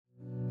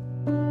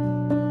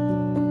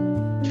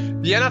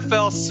The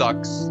NFL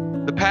sucks.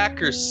 The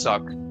Packers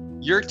suck.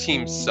 Your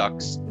team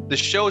sucks. The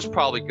show's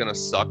probably gonna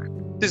suck.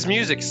 His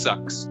music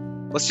sucks.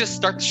 Let's just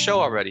start the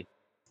show already.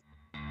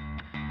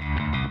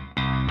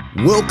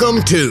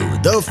 Welcome to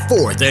the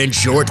Fourth and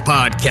Short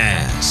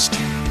Podcast.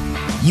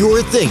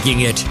 You're thinking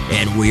it,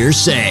 and we're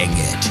saying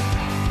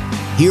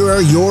it. Here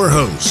are your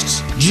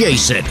hosts,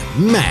 Jason,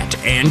 Matt,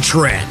 and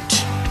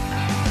Trent.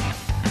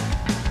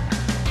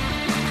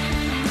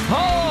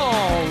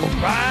 All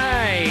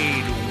right.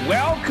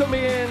 Welcome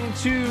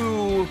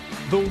into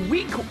the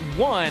Week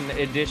 1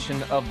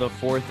 edition of the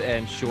Fourth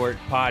and Short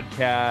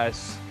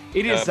Podcast.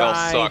 It is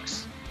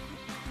sucks.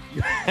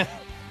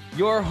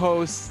 Your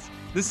host,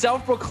 the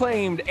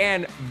self-proclaimed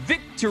and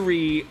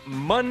Victory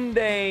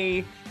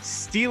Monday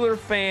Steeler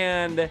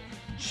fan,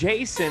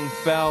 Jason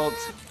Felt.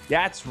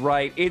 That's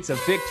right, it's a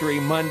Victory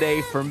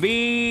Monday for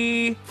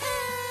me.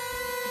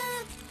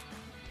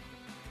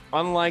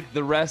 Unlike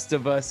the rest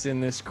of us in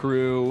this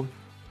crew,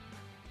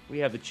 we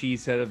have the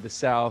cheesehead of the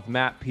South,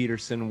 Matt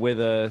Peterson, with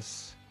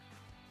us.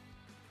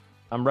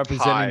 I'm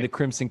representing the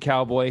Crimson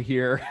Cowboy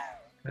here.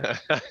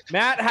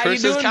 Matt, how you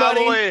doing,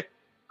 Cowboy, buddy?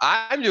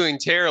 I'm doing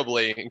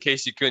terribly, in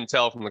case you couldn't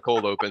tell from the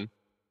cold open.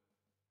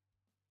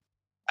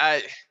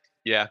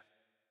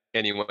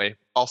 Anyway,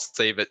 I'll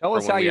save it. Tell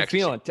us how you're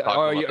feeling.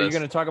 Are you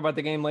going to talk about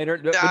the game later?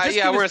 We're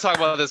going to talk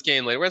about this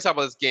game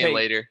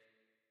later.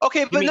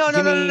 Okay, but no.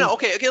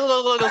 Okay,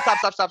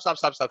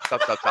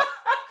 stop.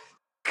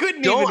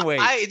 Couldn't even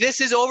wait. This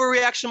is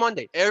Overreaction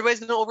Monday. Everybody's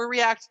going to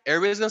overreact.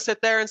 Everybody's going to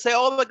sit there and say,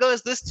 oh my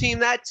goodness, this team,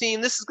 that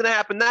team, this is going to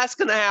happen, that's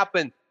going to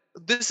happen.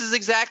 This is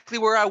exactly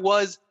where I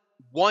was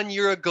 1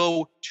 year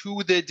ago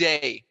to the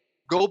day.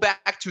 Go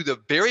back to the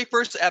very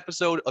first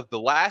episode of the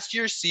last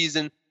year's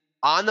season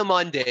on the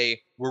Monday.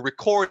 We're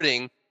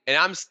recording, and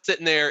I'm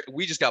sitting there.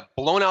 We just got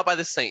blown out by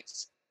the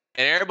Saints.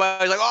 And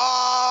everybody's like,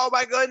 oh,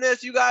 my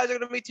goodness, you guys are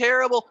going to be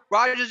terrible.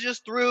 Rodgers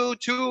just threw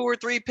 2 or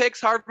 3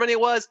 picks, however many it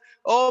was.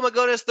 Oh, my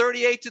goodness,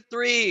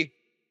 38-3.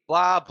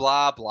 Blah,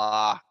 blah,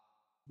 blah.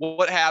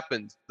 What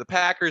happened? The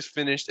Packers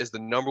finished as the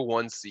number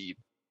 1 seed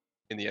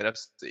in the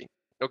NFC.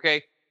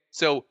 Okay?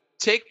 So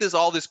take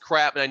all this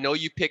crap, and I know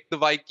you picked the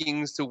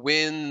Vikings to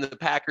win, the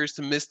Packers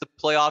to miss the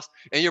playoffs,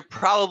 and you're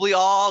probably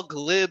all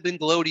glib and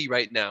gloaty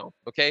right now.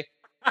 Okay?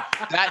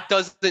 That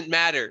doesn't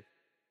matter.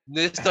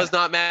 This does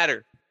not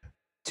matter.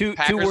 Two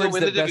words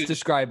that best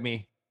describe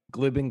me: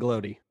 glib and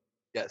gloaty.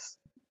 Yes,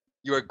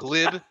 you are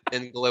glib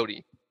and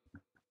gloaty.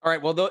 All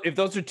right. Well, if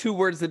those are 2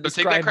 words that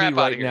describe me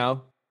right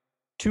now,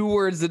 2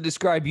 words that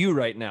describe you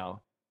right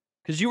now,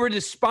 because you were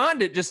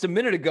despondent just a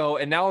minute ago,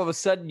 and now all of a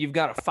sudden you've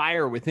got a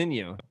fire within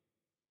you.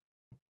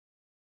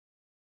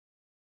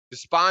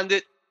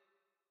 Despondent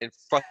and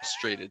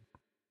frustrated.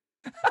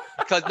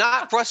 Because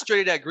not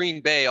frustrated at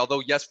Green Bay,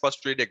 although yes,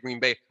 frustrated at Green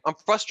Bay. I'm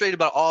frustrated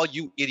about all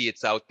you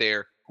idiots out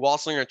there who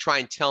also are going to try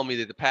and tell me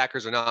that the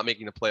Packers are not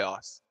making the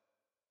playoffs.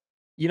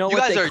 You know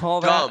what they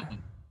call that?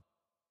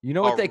 You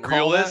know what they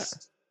call that?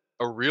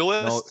 A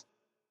realist?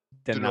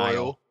 No,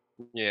 denial.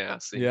 Yeah,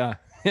 see. Yeah,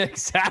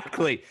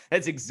 exactly.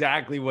 That's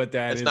exactly what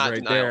that is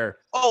right there.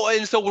 Oh,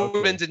 and so we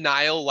were in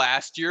denial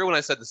last year when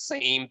I said the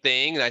same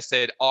thing, and I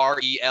said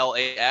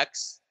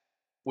RELAX.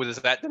 Was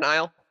that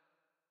denial?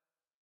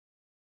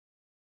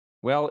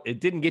 Well, it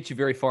didn't get you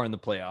very far in the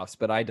playoffs,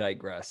 but I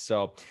digress.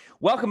 So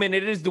welcome in.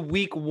 It is the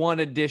Week 1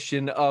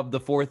 edition of the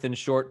Fourth and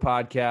Short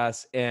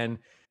Podcast. And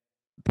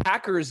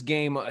Packers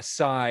game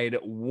aside,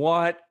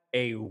 what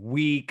a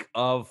week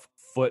of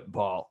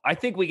football. I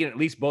think we can at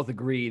least both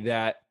agree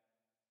that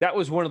that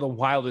was one of the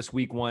wildest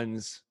Week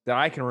 1s that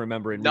I can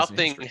remember in recent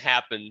history. Nothing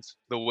happened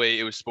the way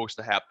it was supposed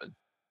to happen.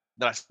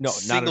 Not a single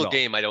not at all.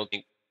 game, I don't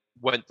think,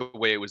 went the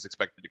way it was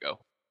expected to go.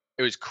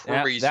 It was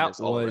crazy. That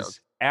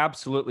was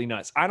absolutely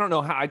nuts. I don't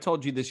know how, I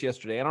told you this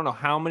yesterday. I don't know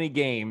how many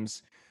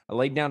games I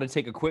laid down to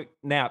take a quick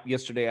nap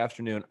yesterday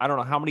afternoon. I don't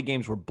know how many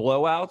games were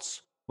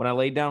blowouts when I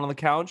laid down on the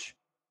couch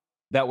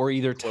that were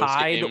either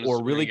tied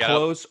or really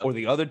close, or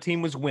the other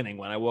team was winning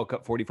when I woke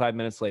up 45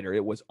 minutes later.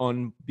 It was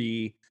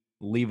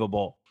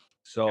unbelievable.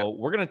 So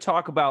we're going to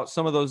talk about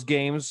some of those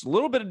games, a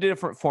little bit of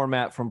different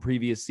format from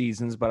previous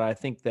seasons, but I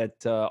think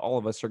that all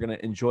of us are going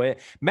to enjoy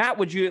it. Matt,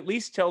 would you at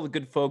least tell the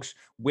good folks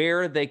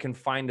where they can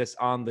find us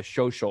on the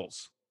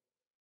socials?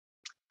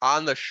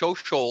 On the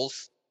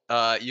socials,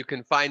 you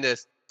can find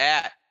us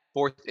at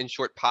Fourth and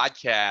Short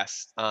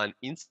Podcast on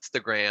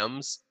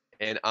Instagrams,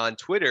 and on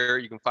Twitter,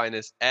 you can find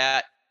us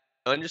at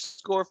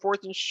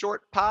 _Fourth and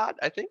Short Pod,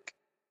 I think.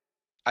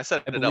 I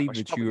set it up. I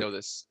should probably know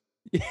this.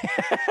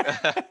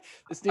 I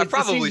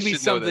probably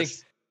should know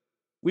this.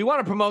 We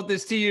want to promote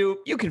this to you.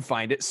 You can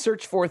find it.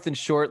 Search Fourth and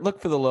Short. Look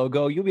for the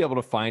logo. You'll be able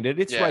to find it.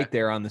 It's right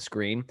there on the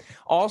screen.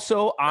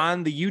 Also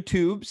on the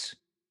YouTubes,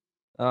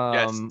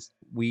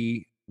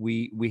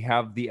 we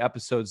have the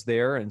episodes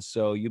there, and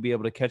so you'll be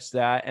able to catch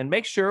that. And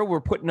make sure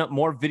we're putting up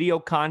more video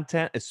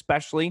content,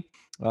 especially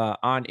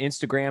on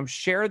Instagram.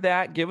 Share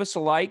that. Give us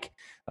a like.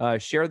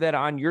 Share that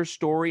on your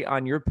story,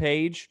 on your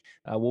page.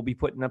 We'll be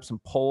putting up some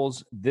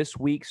polls this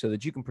week so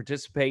that you can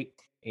participate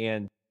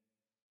and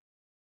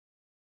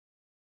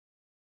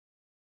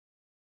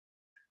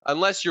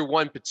unless you're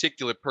one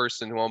particular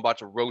person who I'm about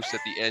to roast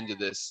at the end of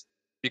this,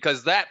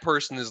 because that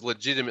person is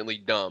legitimately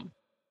dumb.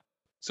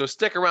 So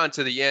stick around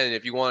to the end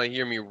if you want to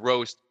hear me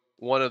roast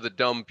one of the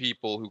dumb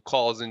people who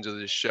calls into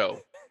this show.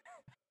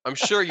 I'm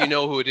sure you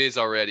know who it is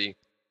already,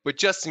 but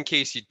just in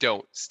case you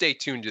don't, stay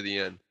tuned to the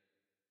end.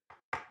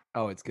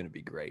 Oh, it's going to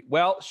be great.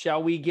 Well,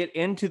 shall we get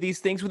into these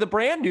things with a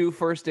brand new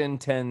First and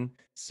 10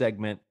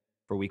 segment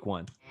for week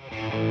 1?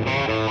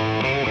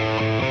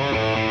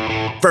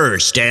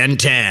 First and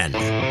 10.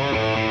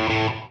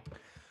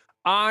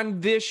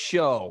 On this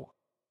show,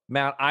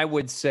 Matt, I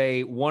would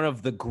say one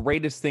of the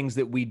greatest things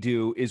that we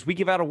do is we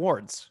give out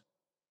awards.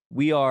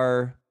 We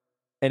are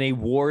an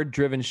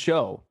award-driven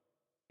show.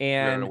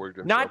 And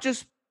not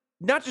just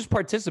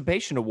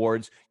participation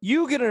awards.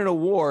 You get an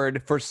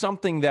award for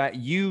something that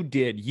you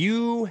did.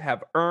 You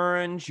have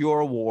earned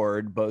your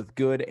award, both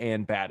good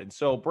and bad. And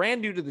so,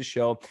 brand new to the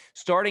show,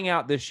 starting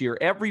out this year,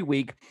 every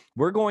week,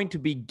 we're going to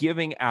be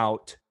giving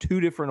out 2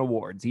 different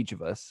awards, each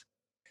of us.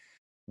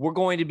 We're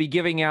going to be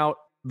giving out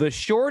the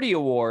Shorty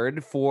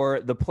Award for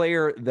the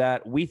player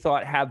that we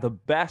thought had the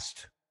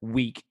best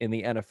week in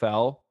the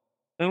NFL.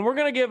 And we're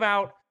going to give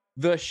out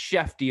the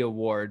Shefty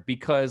Award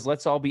because,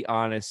 let's all be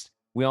honest,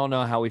 we all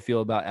know how we feel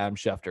about Adam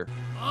Schefter.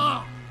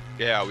 Oh,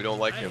 yeah, we don't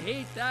like him. I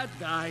hate that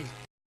guy.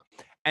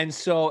 And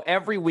so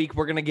every week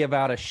we're going to give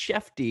out a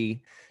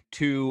Shefty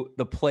to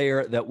the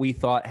player that we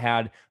thought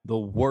had the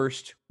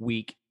worst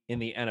week in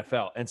the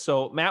NFL. And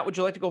so, Matt, would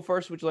you like to go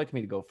first? Would you like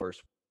me to go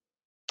first?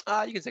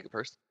 You can take it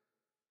first.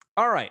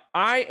 All right.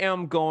 I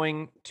am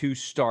going to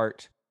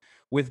start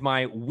with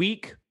my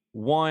week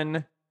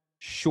 1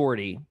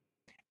 Shorty.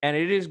 And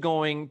it is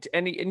going to,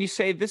 and you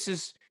say this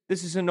is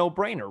a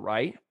no-brainer,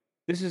 right?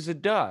 This is a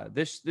duh.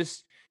 This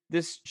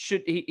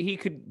should he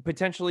could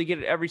potentially get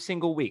it every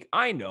single week.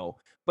 I know,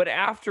 but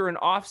after an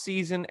off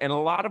season and a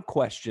lot of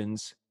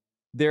questions,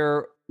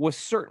 there was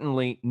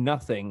certainly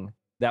nothing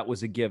that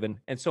was a given.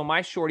 And so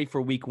my Shorty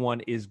for week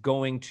 1 is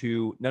going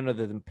to none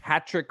other than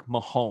Patrick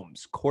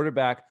Mahomes,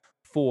 quarterback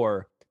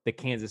for the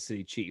Kansas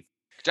City Chiefs.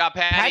 Good job,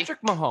 Patty.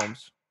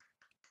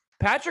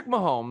 Patrick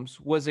Mahomes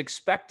was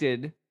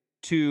expected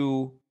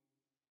to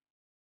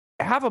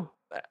have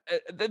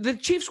the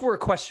Chiefs were a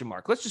question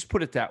mark. Let's just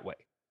put it that way.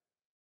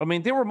 I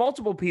mean, there were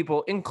multiple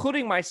people,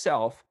 including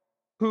myself,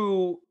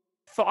 who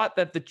thought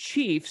that the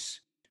Chiefs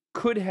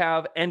could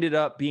have ended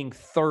up being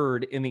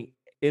third in the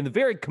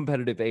very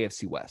competitive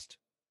AFC West.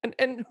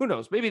 And who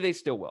knows, maybe they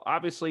still will.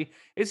 Obviously,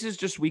 this is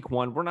just week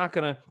 1. We're not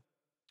gonna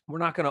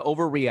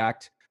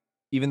overreact,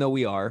 even though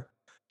we are,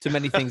 to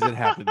many things that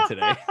happened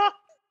today.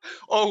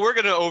 Oh, we're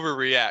gonna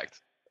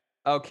overreact.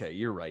 Okay,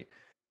 you're right.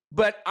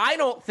 But I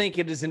don't think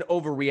it is an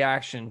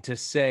overreaction to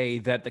say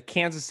that the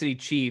Kansas City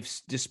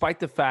Chiefs,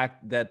 despite the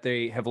fact that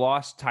they have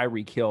lost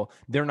Tyreek Hill,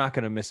 they're not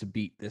going to miss a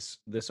beat this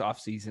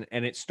offseason.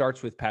 And it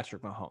starts with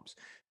Patrick Mahomes.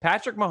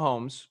 Patrick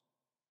Mahomes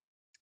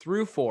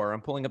threw 4.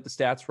 I'm pulling up the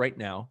stats right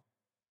now.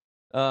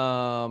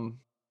 Well,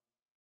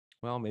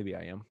 maybe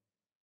I am.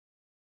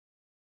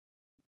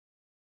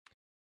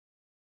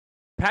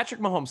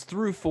 Patrick Mahomes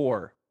threw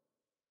 4,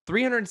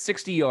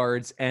 360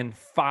 yards, and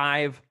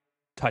 5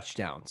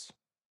 touchdowns.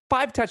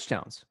 5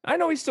 touchdowns. I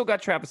know he's still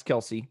got Travis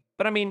Kelce,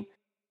 but I mean,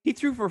 he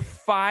threw for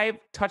 5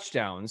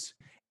 touchdowns.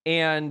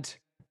 And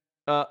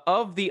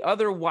of the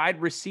other wide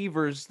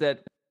receivers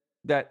that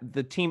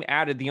the team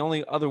added, the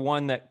only other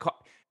one that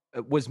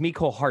was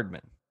Mecole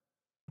Hardman,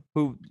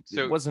 who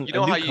wasn't a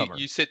newcomer. How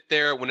you sit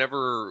there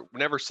whenever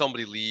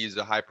somebody leaves,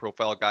 a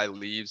high-profile guy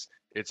leaves,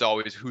 it's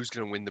always who's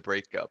going to win the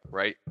breakup,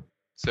 right?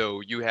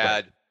 So you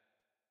had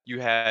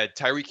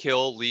Tyreek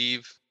Hill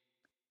leave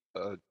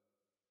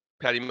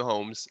Patty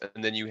Mahomes,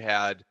 and then you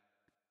had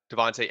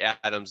Devontae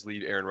Adams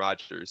leave Aaron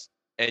Rodgers.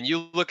 And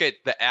you look at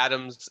the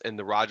Adams and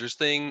the Rodgers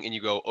thing, and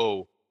you go,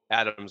 oh,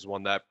 Adams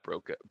won that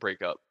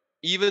breakup.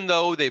 Even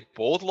though they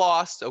both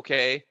lost,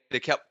 okay, they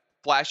kept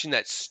flashing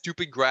that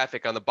stupid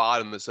graphic on the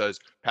bottom that says,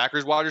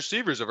 Packers wide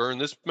receivers have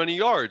earned this many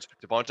yards.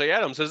 Devontae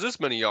Adams has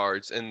this many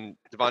yards. And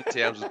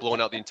Devontae Adams was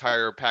blowing out the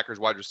entire Packers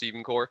wide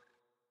receiving core.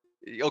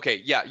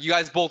 Okay, yeah, you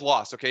guys both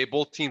lost, okay?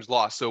 Both teams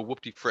lost, so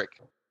whoopty frick.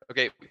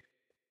 Okay,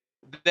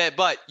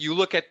 but you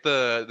look at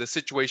the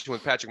situation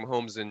with Patrick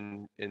Mahomes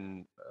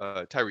and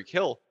Tyreek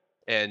Hill,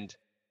 and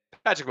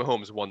Patrick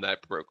Mahomes won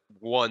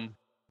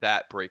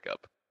that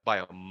breakup by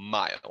a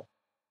mile.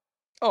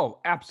 Oh,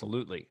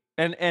 absolutely.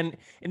 And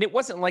it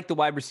wasn't like the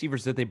wide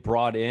receivers that they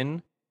brought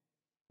in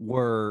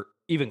were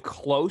even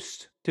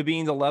close to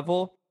being the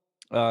level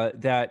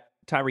that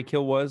Tyreek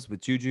Hill was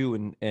with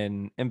Juju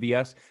and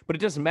MVS, but it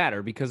doesn't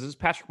matter because it's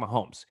Patrick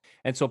Mahomes.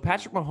 And so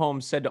Patrick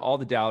Mahomes said to all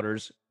the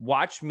doubters,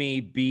 watch me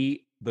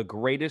be the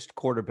greatest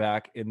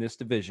quarterback in this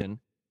division.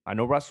 I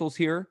know Russell's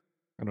here.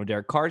 I know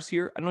Derek Carr's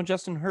here. I know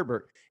Justin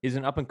Herbert is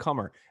an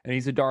up-and-comer, and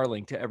he's a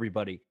darling to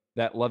everybody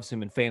that loves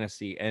him in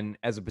fantasy. And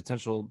as a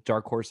potential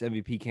dark horse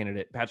MVP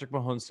candidate, Patrick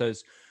Mahomes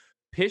says,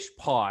 pish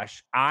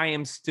posh, I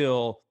am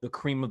still the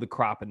cream of the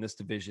crop in this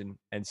division.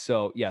 And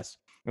so, yes.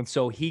 And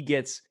so he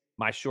gets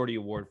my Shorty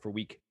Award for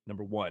week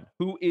number 1.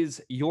 Who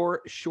is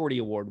your Shorty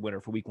Award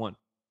winner for week 1?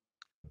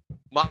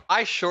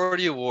 My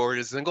Shorty Award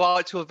is going to go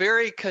out to a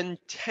very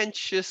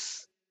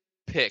contentious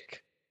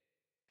pick.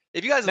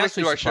 If you guys I'm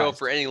listen actually to our show surprised.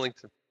 for any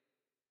length of,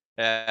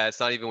 it's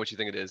not even what you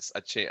think it is.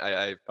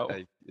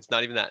 It's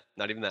not even that.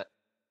 Not even that.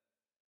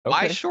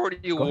 My Okay. Shorty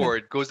Go ahead.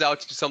 Award goes out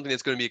to something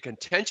that's going to be a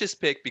contentious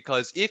pick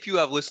because if you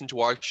have listened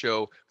to our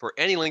show for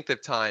any length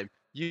of time,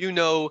 you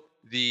know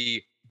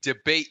the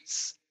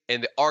debates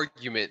and the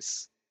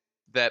arguments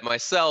that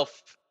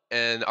myself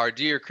and our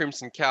dear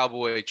Crimson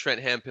Cowboy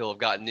Trent Hemphill have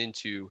gotten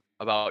into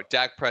about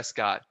Dak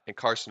Prescott and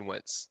Carson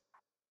Wentz.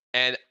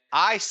 And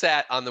I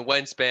sat on the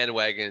Wentz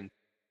bandwagon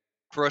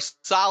for a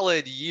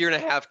solid year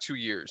and a half, 2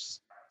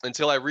 years,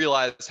 until I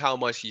realized how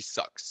much he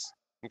sucks.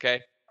 Okay.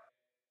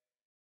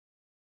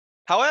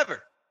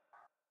 However,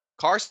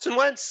 Carson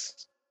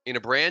Wentz in a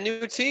brand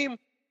new team,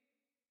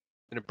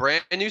 in a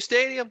brand new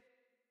stadium,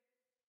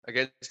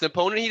 against an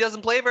opponent he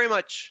doesn't play very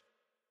much,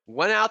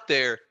 went out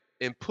there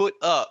and put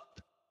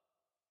up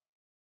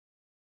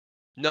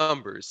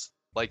numbers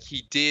like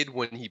he did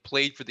when he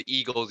played for the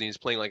Eagles and he's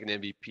playing like an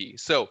MVP.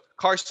 So,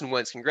 Carson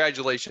Wentz,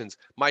 congratulations.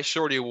 My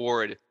Shorty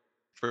Award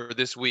for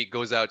this week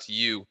goes out to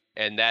you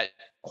and that,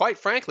 quite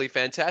frankly,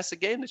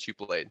 fantastic game that you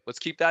played. Let's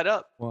keep that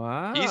up.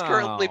 Wow. He's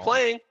currently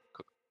playing.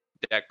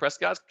 Dak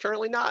Prescott's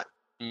currently not.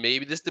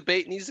 Maybe this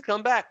debate needs to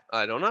come back.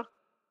 I don't know.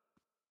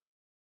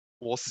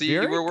 We'll see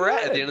Very where we're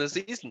at the end good. of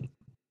the season.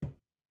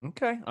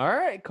 Okay. All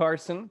right,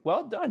 Carson.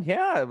 Well done.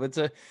 Yeah,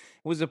 it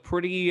was a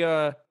pretty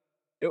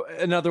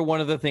another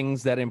one of the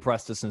things that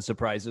impressed us and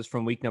surprised us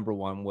from week number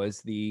 1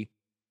 was the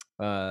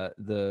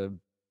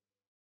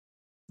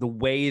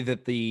way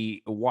that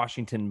the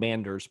Washington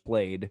Manders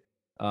played.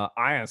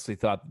 I honestly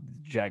thought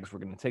the Jags were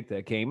going to take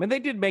that game, and they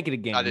did make it a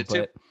game. I did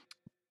too.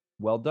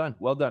 Well done.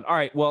 Well done. All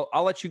right. Well,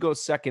 I'll let you go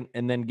second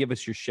and then give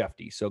us your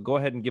Shefty. So go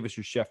ahead and give us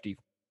your Shefty.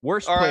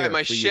 Worst All player right,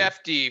 my for you.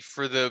 Shefty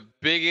for the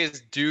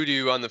biggest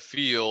doo-doo on the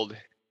field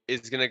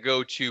is going to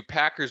go to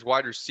Packers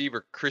wide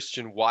receiver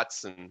Christian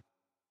Watson.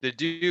 The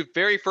dude,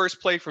 very first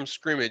play from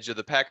scrimmage of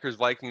the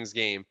Packers-Vikings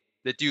game.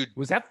 The dude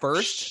Was that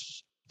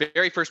first?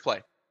 very first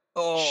play.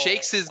 Oh.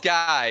 Shakes his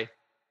guy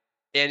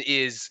and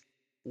is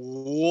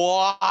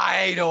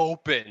wide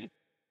open.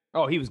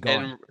 Oh, he was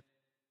gone.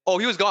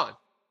 He was gone.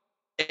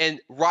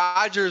 And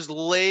Rodgers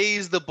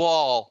lays the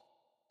ball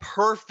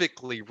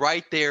perfectly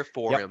right there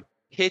for him.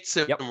 Hits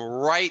him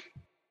right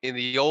in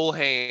the old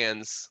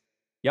hands.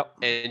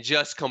 And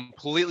just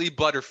completely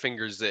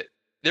butterfingers it.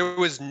 There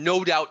was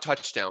no doubt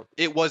touchdown.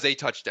 It was a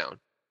touchdown.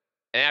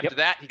 And after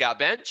that, he got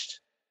benched.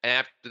 And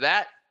after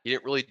that, he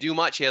didn't really do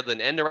much. He had an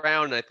end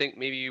around and I think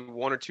maybe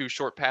 1 or 2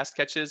 short pass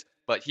catches.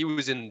 But he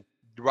was in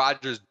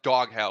Rodgers'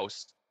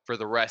 doghouse for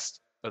the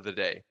rest of the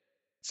day.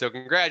 So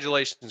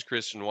congratulations,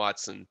 Christian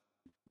Watson.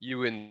 You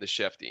win the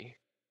Shefty.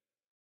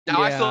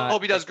 Now, I still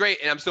hope he does great,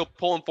 and I'm still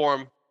pulling for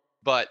him,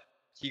 but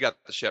he got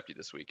the Shefty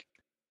this week.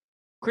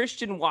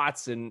 Christian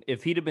Watson,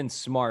 if he'd have been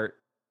smart,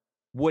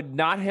 would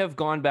not have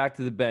gone back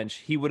to the bench.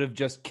 He would have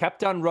just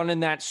kept on running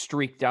that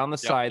streak down the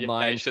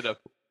sideline. Yeah, he should have.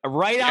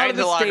 Right out of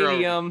the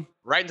stadium.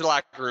 Right into the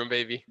locker room,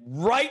 baby.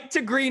 Right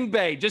to Green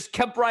Bay. Just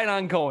kept right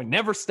on going.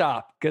 Never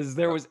stopped because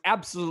there was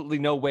absolutely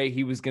no way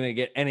he was going to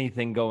get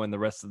anything going the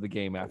rest of the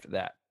game after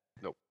that.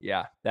 Nope.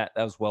 Yeah, that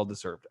was well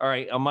deserved. All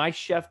right, my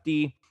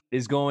Shefty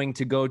is going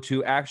to go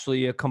to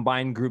actually a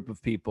combined group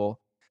of people,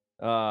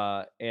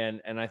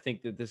 and I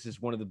think that this is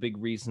one of the big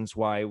reasons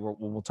why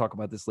we'll talk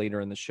about this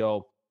later in the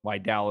show. Why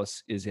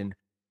Dallas is in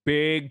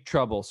big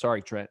trouble.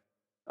 Sorry, Trent.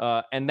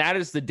 And that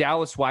is the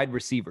Dallas wide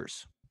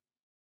receivers.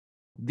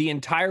 The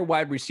entire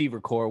wide receiver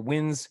core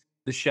wins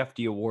the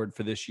Shefty Award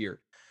for this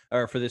year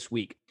or for this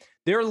week.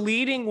 Their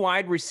leading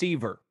wide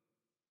receiver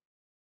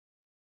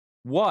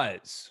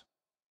was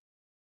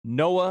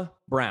Noah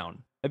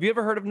Brown. Have you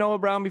ever heard of Noah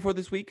Brown before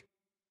this week?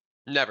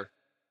 Never.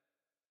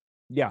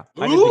 Yeah.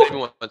 I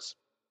didn't once.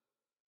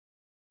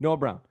 Noah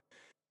Brown.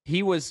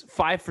 He was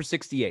 5 for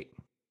 68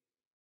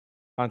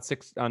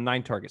 on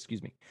 9 targets,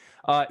 excuse me.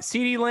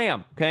 CeeDee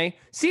Lamb, okay?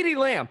 CeeDee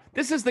Lamb,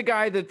 this is the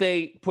guy that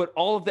they put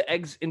all of the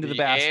eggs into the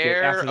basket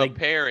after they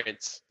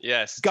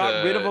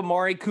got rid of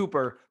Amari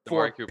Cooper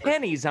for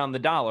pennies on the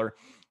dollar.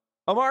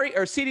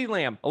 CeeDee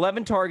Lamb,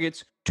 11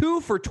 targets,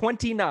 2 for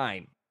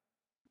 29.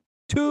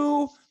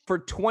 2 for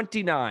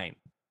 29.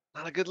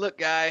 Not a good look,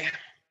 guy.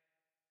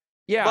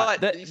 Yeah,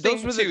 but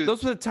those were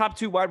the top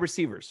 2 wide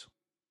receivers.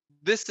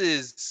 This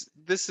is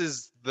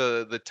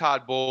the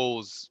Todd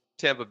Bowles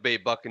Tampa Bay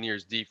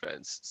Buccaneers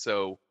defense.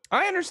 So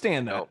I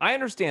understand that. I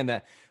understand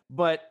that,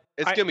 but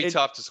it's gonna be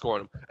tough to score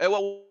on them.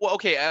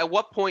 Okay, at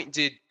what point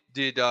did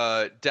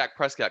Dak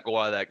Prescott go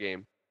out of that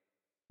game?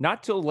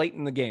 Not till late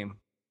in the game.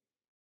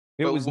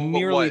 It was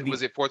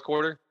was it fourth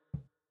quarter?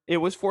 It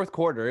was fourth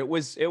quarter. It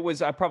was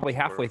probably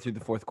halfway through the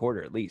fourth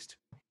quarter at least.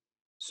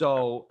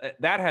 So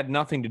that had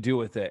nothing to do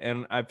with it.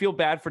 And I feel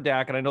bad for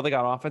Dak, and I know they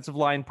got offensive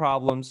line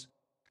problems.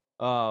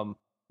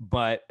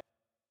 But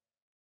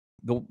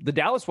the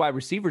Dallas wide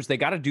receivers, they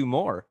got to do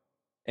more.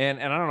 And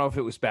I don't know if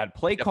it was bad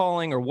play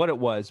calling or what it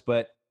was,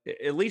 but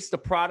at least the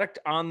product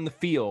on the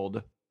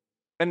field,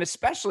 and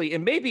especially,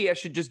 and maybe I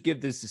should just give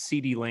this to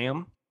CeeDee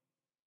Lamb.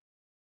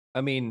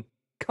 I mean,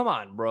 come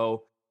on,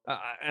 bro.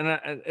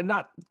 And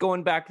not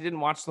going back, I didn't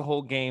watch the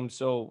whole game,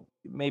 so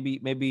maybe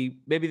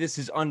this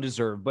is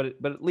undeserved. But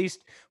at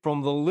least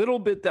from the little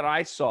bit that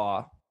I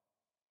saw,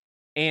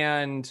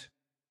 and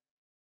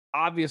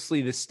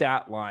obviously the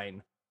stat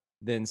line,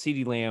 then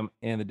CeeDee Lamb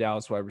and the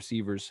Dallas wide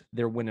receivers,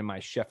 they're winning my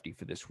Shefty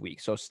for this week.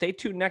 So stay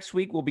tuned next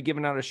week. We'll be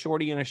giving out a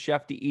shorty and a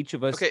Shefty, each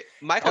of us. Okay,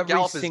 Michael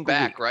Gallup is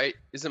back, right?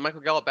 Isn't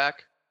Michael Gallup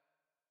back?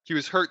 He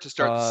was hurt to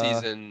start the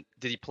season.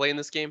 Did he play in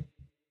this game?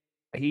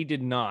 He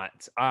did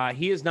not.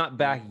 He is not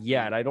back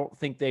yet. I don't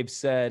think they've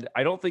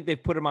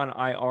put him on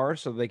IR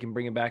so they can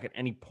bring him back at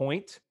any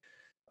point.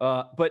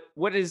 But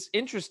what is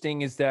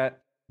interesting is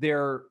that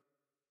their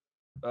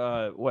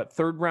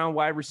third round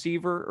wide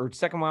receiver or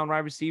second round wide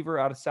receiver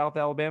out of South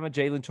Alabama,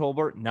 Jalen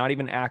Tolbert, not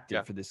even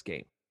active for this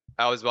game.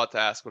 I was about to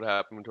ask what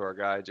happened to our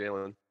guy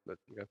Jalen, but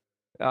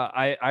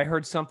I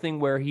heard something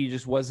where he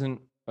just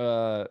wasn't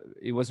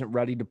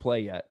ready to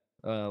play yet.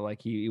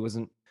 Like he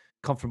wasn't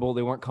comfortable.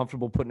 They weren't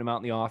comfortable putting him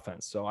out in the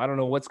offense. So I don't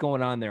know what's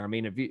going on there. I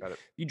mean, if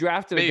you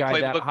drafted a guy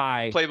that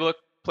high,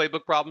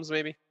 playbook problems,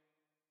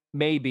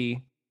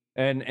 maybe.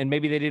 And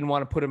maybe they didn't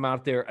want to put him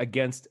out there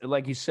against,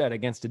 like you said,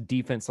 against a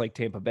defense like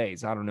Tampa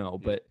Bay's. I don't know,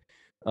 but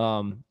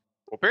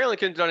apparently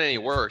couldn't have done any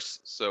worse.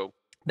 So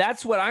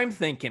that's what I'm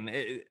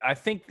thinking. I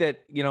think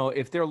that,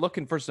 if they're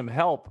looking for some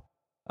help,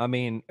 I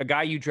mean, a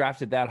guy you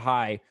drafted that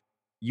high,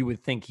 you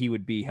would think he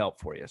would be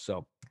help for you.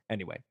 So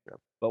anyway,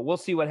 but we'll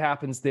see what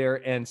happens there,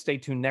 and stay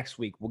tuned next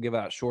week. We'll give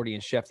out Shorty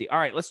and Shefty. All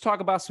right, let's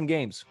talk about some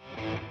games.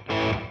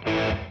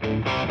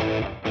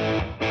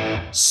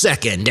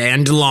 Second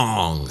and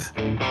long.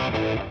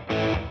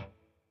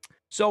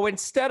 So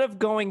instead of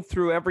going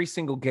through every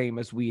single game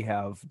as we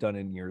have done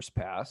in years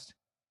past,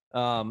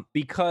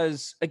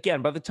 because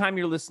again, by the time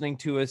you're listening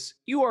to us,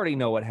 you already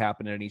know what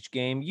happened in each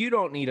game. You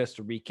don't need us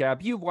to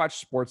recap. You've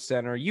watched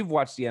SportsCenter. You've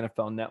watched the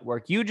NFL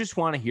Network. You just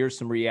want to hear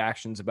some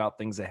reactions about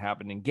things that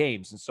happened in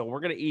games. And so we're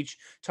going to each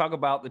talk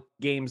about the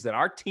games that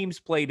our teams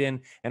played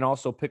in and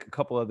also pick a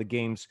couple of the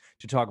games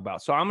to talk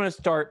about. So I'm going to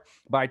start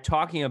by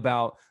talking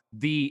about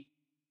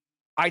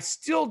I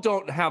still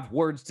don't have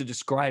words to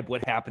describe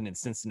what happened in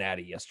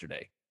Cincinnati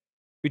yesterday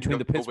between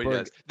the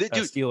Pittsburgh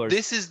Steelers.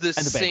 This is the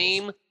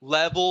same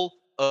level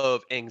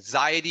of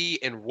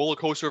anxiety and roller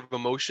coaster of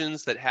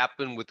emotions that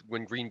happened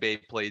when Green Bay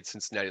played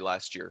Cincinnati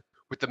last year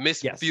with the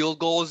missed field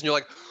goals. And you're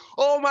like,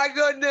 oh my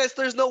goodness,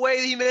 there's no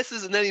way he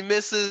misses. And then he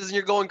misses and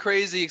you're going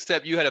crazy,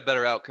 except you had a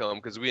better outcome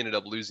because we ended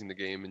up losing the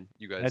game and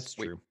you guys. That's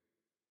true.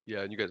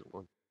 Yeah, and you guys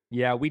won.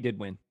 Yeah, we did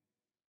win.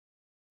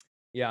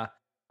 Yeah.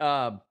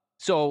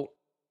 So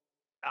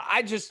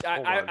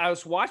I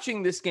was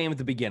watching this game at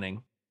the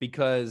beginning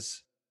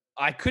because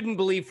I couldn't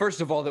believe, first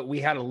of all, that we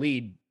had a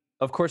lead.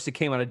 Of course, it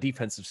came on a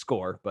defensive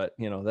score, but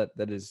it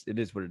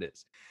is what it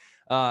is.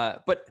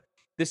 But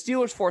the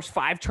Steelers forced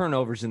 5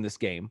 turnovers in this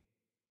game.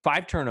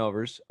 5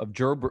 turnovers of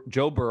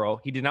Joe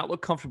Burrow. He did not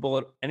look comfortable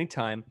at any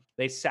time.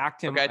 They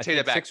sacked him. Okay, I take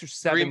that back. 6 or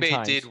 7 Green Bay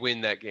times. did win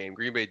that game.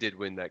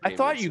 I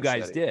thought you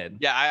guys did.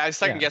 Yeah, I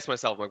second guessed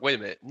myself. I'm like, wait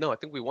a minute. No, I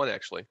think we won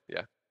actually.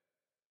 Yeah.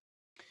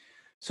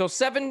 So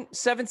 7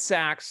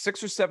 sacks,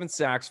 6 or 7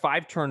 sacks,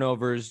 5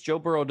 turnovers. Joe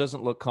Burrow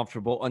doesn't look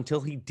comfortable until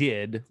he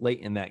did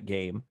late in that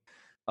game.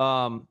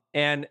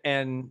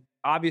 And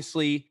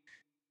obviously,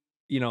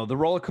 the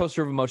roller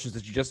coaster of emotions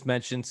that you just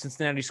mentioned.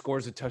 Cincinnati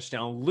scores a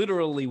touchdown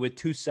literally with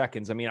 2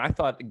 seconds. I mean, I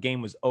thought the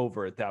game was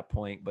over at that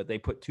point, but they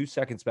put 2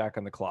 seconds back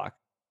on the clock.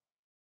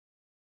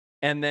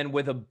 And then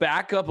with a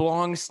backup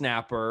long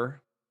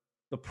snapper,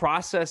 the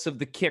process of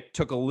the kick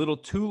took a little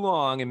too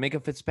long, and Minka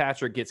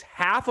Fitzpatrick gets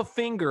half a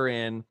finger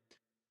in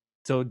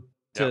to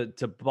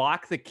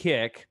block the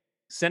kick,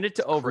 send it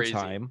to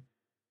overtime.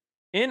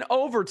 In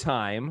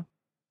overtime,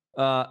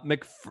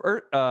 McPherson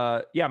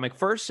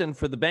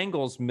for the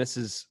Bengals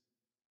misses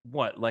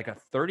like a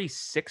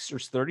 36 or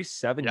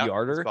 37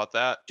 yarder. About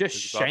that. Just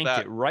shanked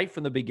it right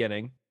from the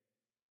beginning.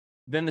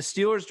 Then the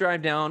Steelers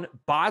drive down.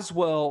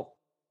 Boswell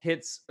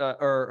hits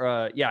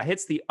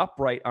the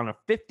upright on a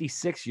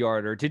 56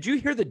 yarder. Did you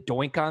hear the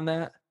doink on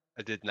that?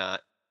 I did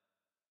not.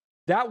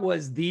 That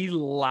was the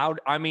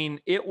loud. I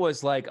mean, it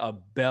was like a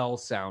bell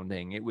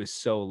sounding. It was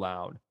so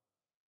loud.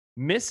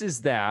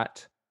 Misses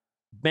that.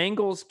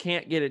 Bengals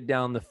can't get it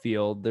down the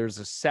field. There's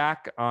a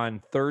sack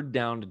on 3rd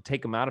down to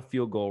take them out of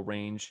field goal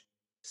range.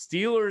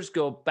 Steelers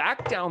go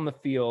back down the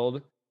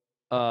field,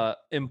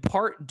 in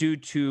part due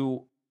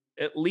to,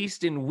 at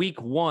least in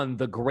week 1,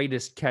 the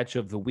greatest catch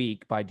of the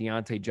week by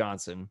Deontay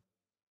Johnson.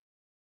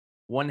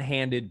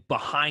 One-handed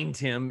behind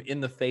him in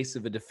the face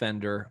of a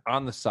defender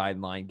on the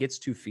sideline, gets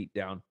 2 feet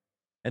down.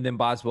 And then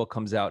Boswell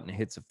comes out and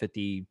hits a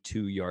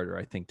 52-yarder,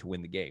 I think, to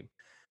win the game.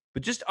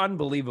 But just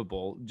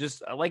unbelievable.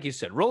 Just like you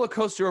said, roller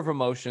coaster of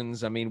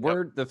emotions. I mean,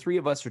 the 3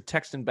 of us are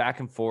texting back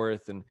and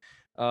forth. And,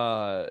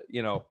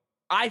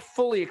 I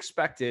fully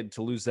expected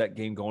to lose that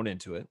game going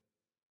into it.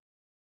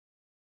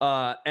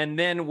 And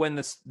then when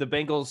the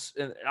Bengals,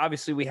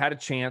 obviously we had a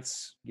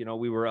chance,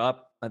 we were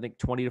up, I think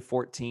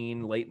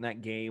 20-14 late in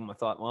that game. I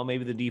thought, well,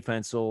 maybe the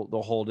defense they'll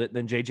hold it.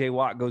 Then JJ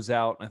Watt goes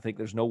out. And I think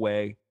there's no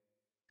way.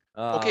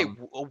 Okay,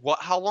 what?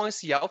 How long is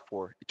he out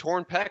for?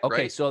 Torn pec,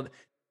 Okay, right? so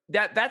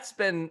that's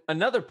been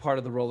another part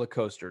of the roller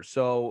coaster.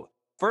 So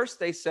first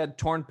they said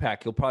torn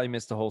pec, he'll probably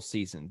miss the whole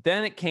season.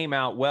 Then it came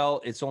out,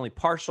 well, it's only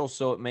partial,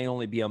 so it may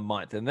only be a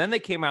month. And then they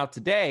came out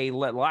today,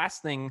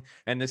 last thing,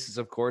 and this is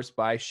of course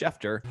by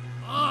Schefter.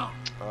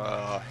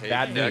 Hate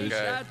Bad that news. guy.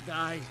 That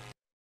guy.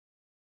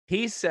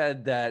 He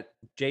said that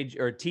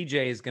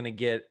TJ is going to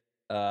get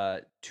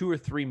 2 or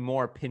 3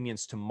 more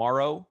opinions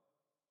tomorrow,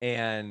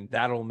 and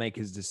that'll make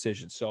his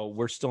decision. So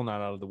we're still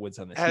not out of the woods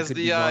on this. He Has could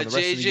the be gone the rest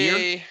of the year.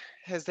 JJ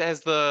has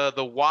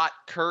the Watt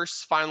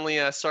curse finally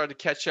started to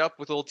catch up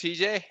with old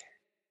TJ?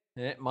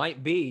 It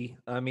might be.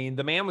 I mean,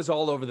 the man was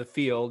all over the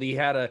field. He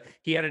had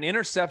an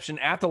interception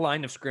at the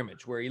line of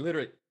scrimmage where he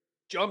literally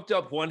jumped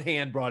up, one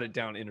hand, brought it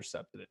down,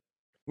 intercepted it.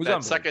 It was That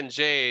unbelievable. second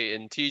J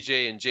in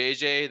TJ and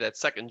JJ, that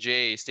second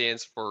J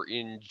stands for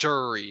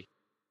injury.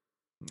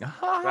 That's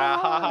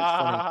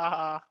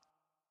funny.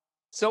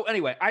 So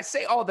anyway, I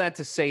say all that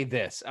to say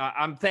this.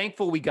 I'm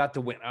thankful we got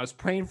the win. I was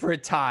praying for a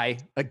tie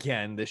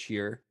again this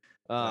year,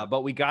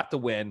 but we got the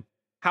win.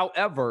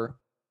 However,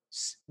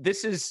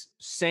 this is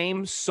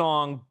same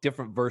song,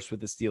 different verse with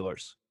the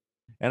Steelers.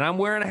 And I'm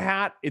wearing a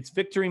hat. It's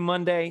Victory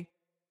Monday.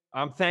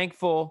 I'm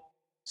thankful.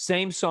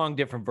 Same song,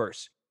 different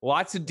verse.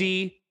 Lots of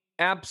D.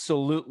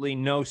 Absolutely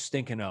no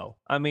stinking O.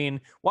 I mean,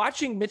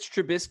 watching Mitch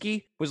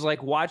Trubisky was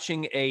like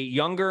watching a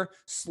younger,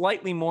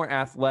 slightly more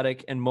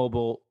athletic and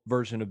mobile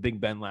version of Big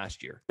Ben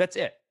last year. That's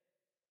it.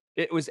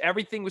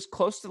 Everything was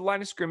close to the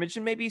line of scrimmage,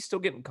 and maybe he's still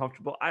getting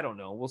comfortable. I don't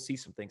know. We'll see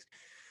some things.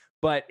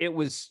 But it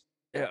was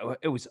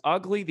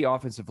ugly. The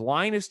offensive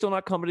line is still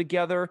not coming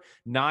together.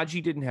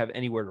 Najee didn't have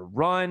anywhere to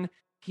run.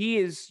 He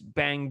is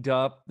banged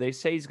up. They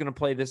say he's going to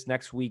play this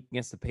next week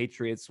against the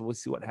Patriots. So we'll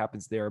see what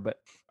happens there. But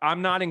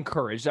I'm not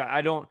encouraged.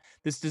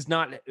 This does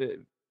not,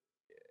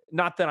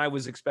 not that I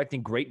was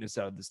expecting greatness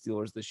out of the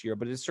Steelers this year,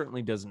 but it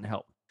certainly doesn't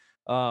help.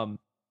 For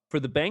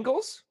the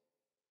Bengals,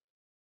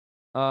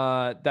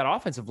 that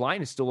offensive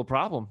line is still a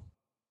problem.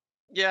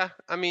 Yeah,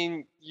 I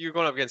mean, you're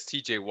going up against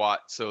TJ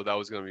Watt, so that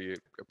was going to be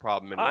a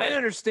problem anyway. I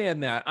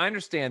understand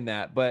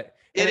that, but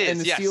It is. and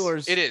the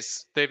Steelers, it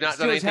is. They've not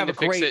done anything to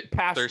fix it.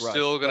 They're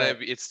still going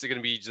to. It's going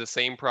to be the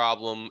same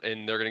problem,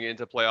 and they're going to get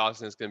into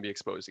playoffs, and it's going to be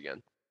exposed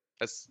again.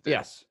 That's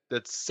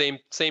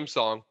same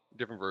song,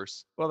 different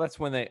verse. Well, that's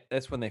when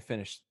they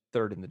finished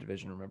third in the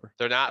division. Remember,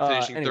 they're not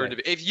finishing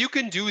third. If you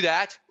can do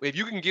that, if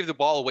you can give the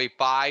ball away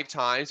 5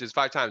 times, it's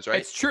 5 times,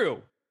 right? It's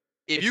true.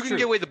 If you can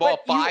give away the ball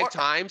 5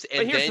 times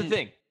and here's then the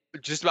thing.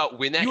 Just about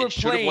win that and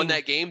should have won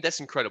that game, that's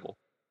incredible.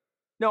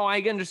 No,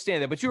 I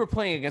understand that, but you were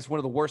playing against one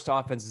of the worst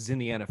offenses in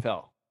the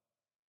NFL.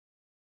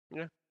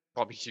 Yeah,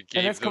 probably should.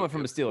 And that's coming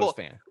from a Steelers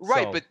fan,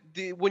 right? So.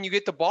 But when you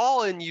get the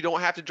ball and you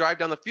don't have to drive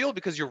down the field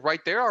because you're right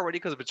there already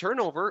because of a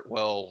turnover,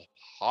 well,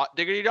 hot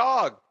diggity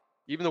dog.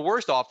 Even the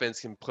worst offense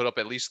can put up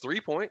at least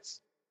 3 points.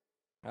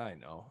 I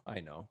know.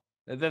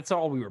 That's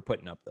all we were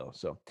putting up, though.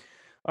 So,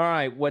 all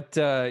right, what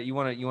you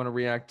want to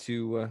react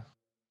to?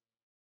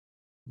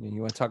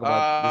 You want to talk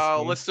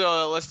about this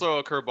game? Let's throw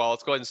a curveball.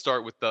 Let's go ahead and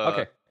start with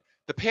the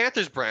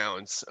Panthers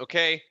Browns.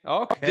 Okay.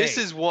 This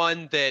is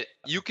one that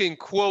you can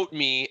quote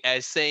me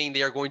as saying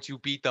they are going to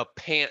beat the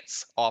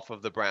pants off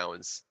of the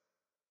Browns.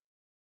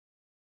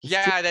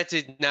 That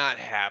did not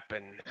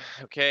happen.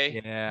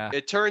 Okay. Yeah.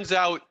 It turns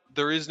out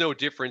there is no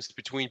difference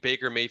between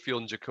Baker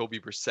Mayfield and Jacoby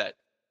Brissett.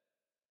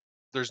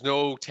 There's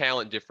no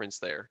talent difference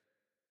there.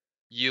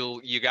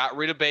 You got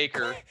rid of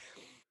Baker.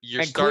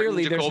 You're starting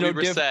Jacoby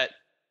Brissett.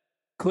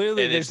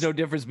 Clearly, there's no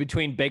difference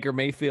between Baker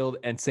Mayfield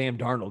and Sam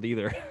Darnold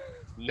either.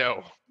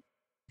 No.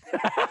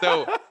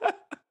 So,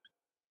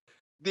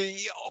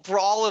 for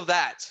all of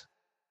that,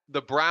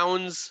 the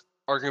Browns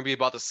are going to be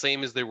about the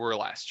same as they were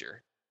last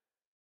year.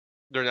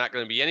 They're not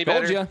going to be any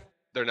better. Told you.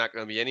 They're not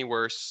going to be any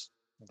worse.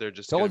 They're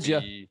just going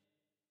to be.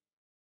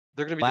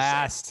 They're going to be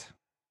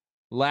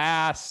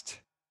last.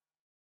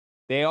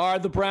 They are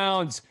the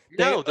Browns.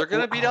 They're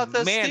going to beat out the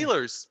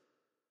Steelers.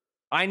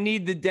 I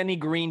need the Denny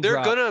Green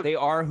drop. They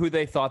are who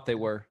they thought they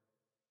were.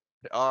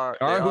 They are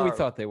who we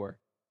thought they were.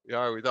 They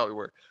are who we thought we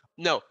were.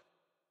 No,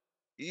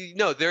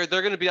 they're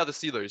going to beat out the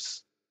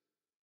Steelers.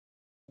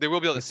 They will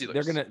be on the Steelers.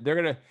 They're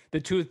gonna. The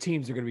two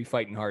teams are gonna be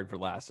fighting hard for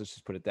last. Let's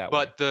just put it that way.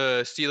 But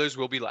the Steelers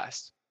will be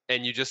last,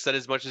 and you just said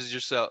as much as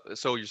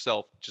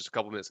yourself just a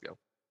couple minutes ago.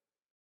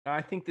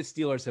 I think the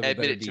Steelers have a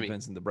better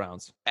defense than the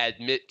Browns.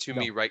 Admit to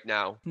me right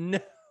now. No.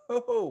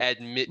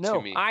 Admit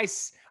to me.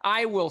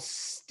 I will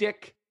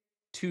stick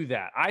to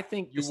that. I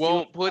think you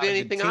won't put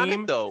anything on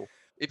it though.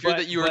 If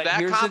you're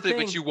that confident,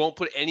 but you won't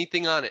put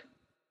anything on it.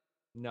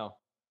 No.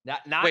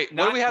 Wait,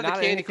 what do we have the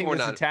candy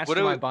corn on? Attached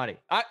to my body.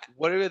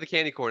 What do we have the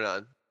candy corn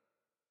on?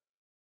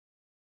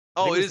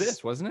 Oh, it is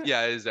this, wasn't it?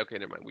 Yeah, it is. Okay,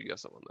 never mind. We got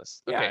something on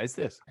this. Okay. Yeah, it's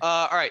this.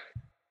 All right.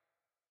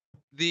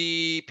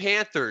 The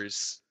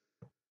Panthers,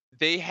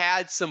 they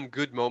had some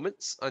good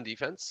moments on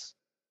defense,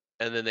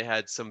 and then they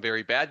had some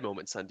very bad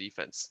moments on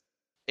defense.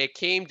 It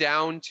came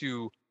down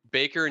to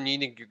Baker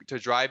needing to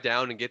drive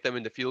down and get them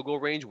into field goal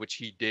range, which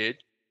he did.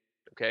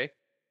 Okay.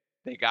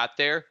 They got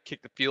there,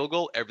 kicked the field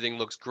goal. Everything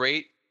looks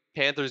great.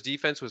 Panthers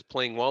defense was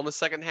playing well in the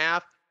second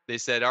half. They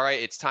said, all right,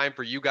 it's time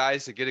for you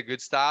guys to get a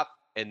good stop,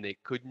 and they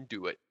couldn't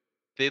do it.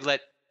 They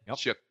let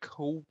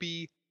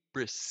Jacoby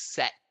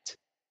Brissett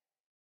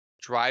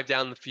drive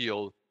down the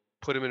field,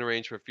 put him in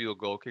range for a field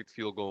goal, kick the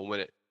field goal, and win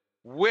it.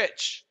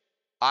 Which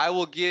I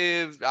will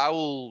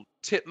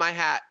tip my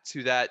hat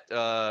to that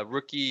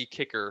rookie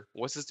kicker.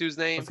 What's this dude's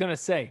name? I was going to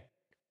say,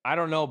 I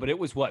don't know, but it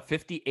was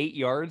 58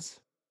 yards?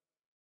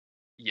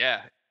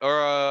 Yeah,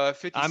 or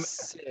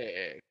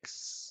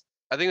 56.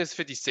 I think it was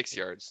 56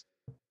 yards.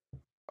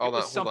 Hold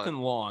on. Something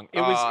long.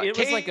 It was like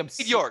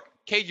Cade York.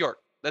 Cade York.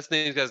 That's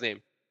the guy's name.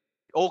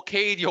 Old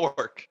Cade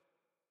York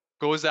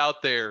goes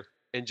out there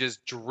and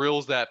just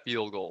drills that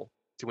field goal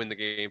to win the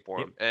game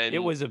for him. And it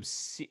was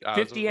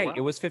 58.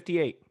 It was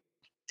 58.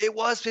 It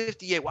was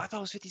 58. Well, I thought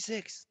it was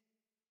 56.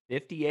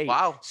 58.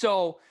 Wow.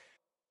 So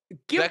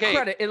give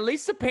credit. At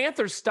least the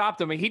Panthers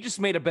stopped him. He just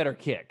made a better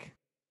kick.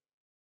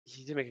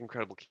 He did make an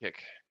incredible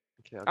kick.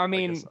 Okay, I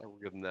mean, I will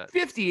give him that.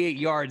 58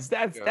 yards.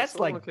 That's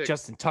like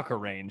Justin Tucker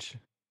range.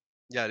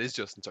 Yeah, it is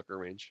Justin Tucker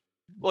range.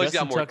 Well,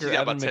 Justin he's got more. Tucker, he's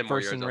got Evan about 10 more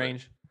McPherson yards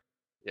range.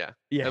 Yeah.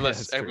 Yeah.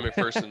 Unless Evan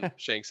McPherson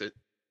shanks it.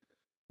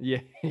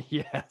 Yeah.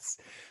 Yes.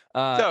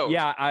 All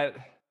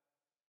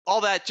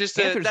that just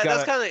that's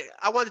kind of.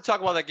 I wanted to talk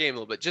about that game a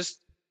little bit. Just.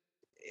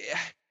 Yeah.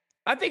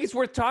 I think it's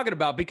worth talking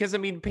about because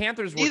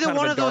Panthers were neither kind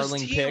one of a of those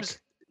darling teams.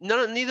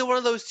 pick. Neither one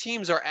of those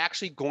teams are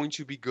actually going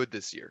to be good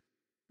this year.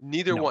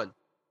 Neither one.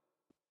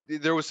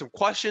 There was some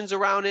questions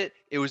around it.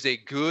 It was a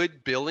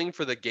good billing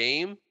for the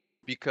game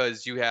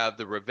because you have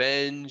the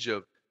revenge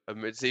of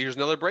here's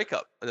another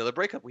breakup. Another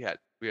breakup we had.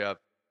 We have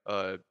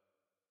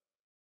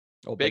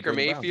Baker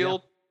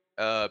Mayfield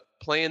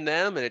playing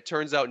them, and it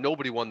turns out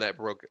nobody won that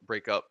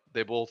breakup.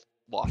 They both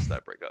lost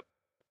that breakup.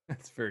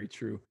 That's very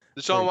true.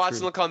 Deshaun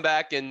Watson will come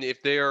back, and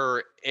if they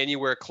are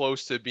anywhere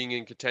close to being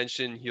in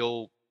contention,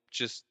 he'll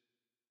just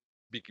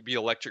be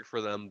electric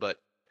for them. But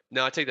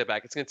no, I take that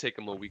back. It's going to take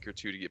him a week or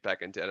two to get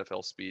back into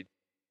NFL speed.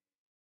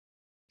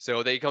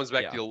 So he comes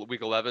back to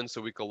week 11. So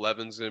week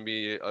 11 is going to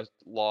be a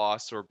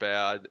loss or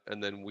bad,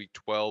 and then week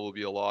 12 will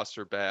be a loss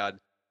or bad,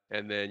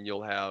 and then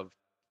you'll have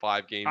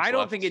 5 games. I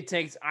don't think it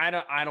takes. I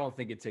don't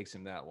think it takes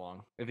him that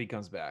long if he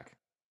comes back.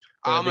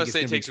 I'm going to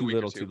say it takes too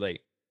little, too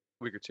late.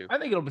 Week or two. I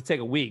think it'll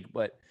take a week,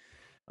 but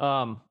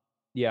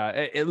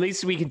at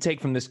least we can take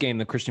from this game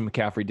that Christian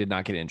McCaffrey did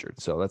not get injured.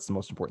 So that's the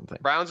most important thing.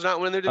 Browns not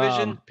winning their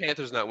division.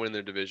 Panthers not winning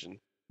their division.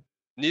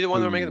 Neither one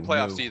of them are making the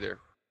playoffs either.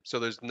 So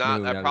there's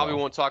not. I probably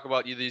won't talk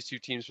about either of these two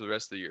teams for the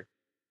rest of the year.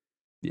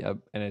 Yeah,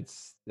 and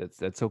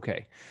that's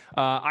okay.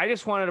 I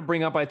just wanted to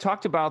bring up. I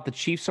talked about the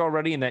Chiefs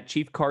already in that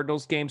Chief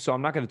Cardinals game, so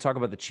I'm not going to talk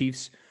about the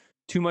Chiefs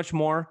too much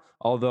more.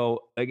 Although,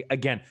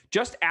 again,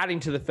 just adding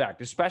to the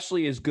fact,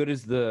 especially as good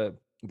as the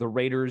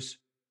Raiders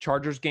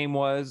Chargers game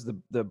was,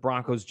 the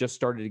Broncos just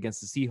started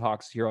against the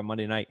Seahawks here on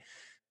Monday night,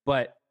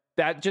 but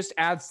that just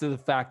adds to the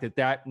fact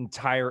that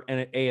entire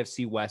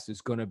AFC West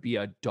is going to be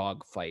a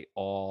dogfight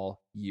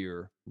all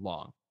year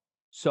long.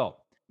 So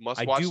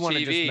I do want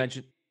to just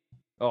mention.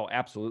 Oh,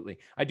 absolutely.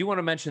 I do want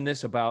to mention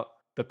this about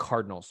the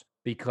Cardinals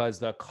because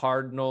the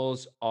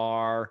Cardinals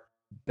are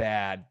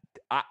bad.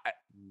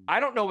 I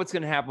don't know what's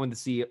going to happen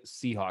with the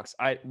Seahawks.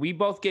 We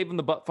both gave them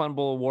the Butt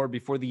Fumble Award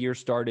before the year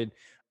started.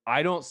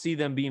 I don't see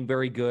them being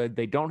very good.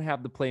 They don't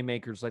have the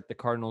playmakers like the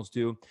Cardinals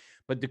do,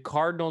 but the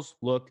Cardinals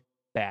looked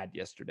bad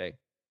yesterday.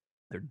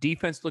 Their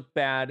defense looked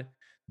bad.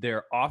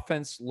 Their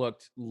offense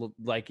looked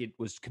like it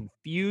was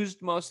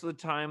confused most of the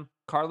time.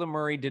 Kyler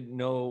Murray didn't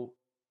know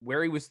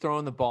where he was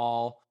throwing the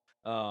ball.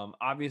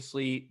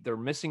 Obviously, they're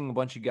missing a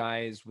bunch of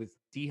guys with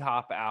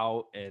D-Hop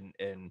out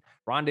and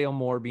Rondale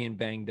Moore being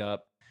banged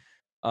up.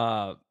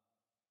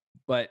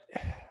 But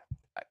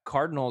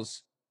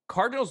Cardinals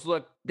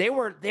look, they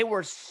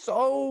were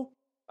so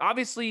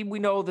obviously we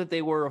know that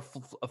they were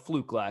a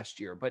fluke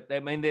last year, but I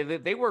mean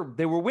they were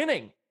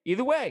winning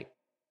either way.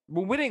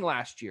 We're winning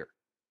last year,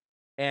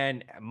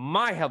 and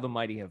my how the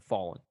mighty have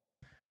fallen.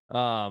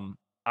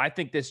 I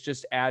think this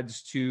just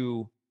adds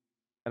to,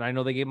 and I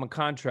know they gave him a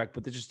contract,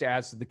 but this just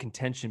adds to the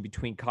contention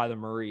between Kyler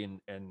Murray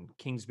and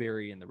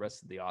Kingsbury and the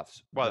rest of the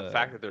offs. Well, the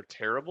fact that they're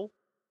terrible.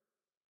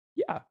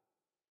 Yeah.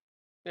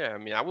 Yeah, I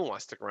mean, I wouldn't want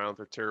to stick around if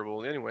they're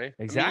terrible anyway.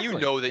 Exactly. I mean,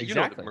 you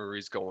know that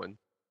Murray's going.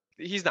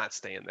 He's not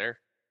staying there.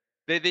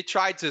 They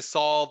tried to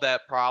solve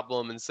that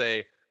problem and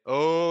say,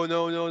 "Oh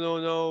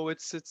no,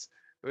 it's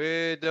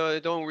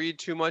don't read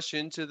too much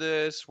into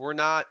this. We're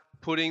not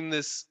putting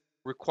this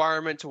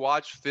requirement to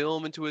watch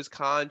film into his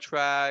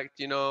contract.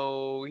 You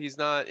know, he's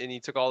not." And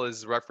he took all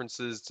his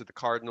references to the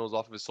Cardinals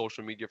off of his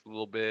social media for a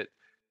little bit,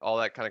 all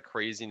that kind of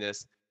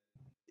craziness.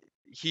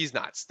 He's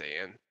not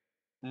staying.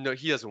 No,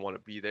 he doesn't want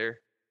to be there.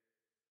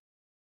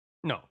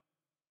 No.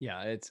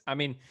 Yeah, I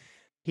mean,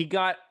 he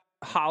got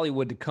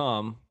Hollywood to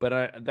come,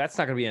 but that's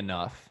not going to be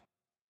enough.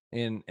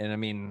 And I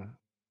mean,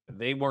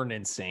 they weren't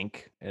in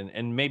sync,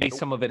 and maybe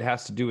some of it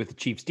has to do with the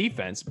Chiefs'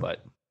 defense,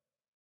 but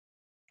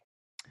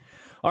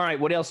all right,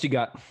 what else you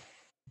got?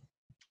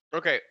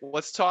 Okay,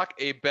 let's talk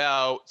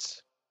about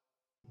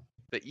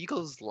the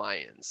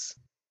Eagles-Lions.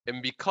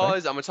 And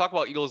because I'm gonna talk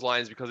about Eagles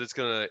Lions because it's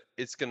gonna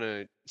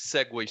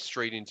segue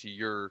straight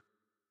into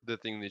the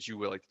thing that you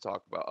would like to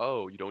talk about.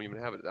 Oh, you don't even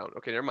have it down.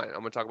 Okay, never mind. I'm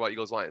gonna talk about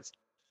Eagles Lions.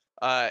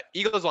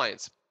 Eagles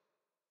Lions.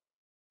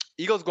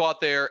 Eagles go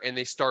out there and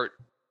they start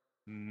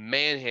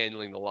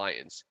manhandling the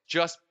Lions,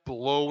 just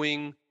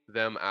blowing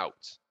them out.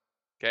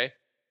 Okay,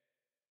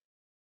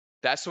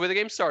 that's the way the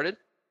game started.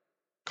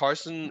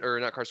 Carson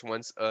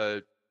Wentz.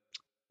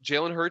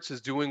 Jalen Hurts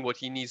is doing what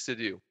he needs to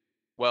do.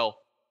 Well,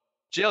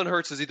 Jalen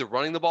Hurts is either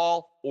running the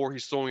ball or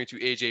he's throwing it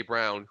to A.J.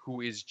 Brown,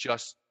 who is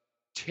just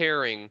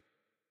tearing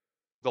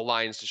the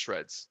Lions to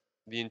shreds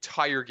the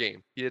entire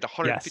game. He had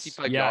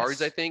 155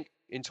 yards, I think,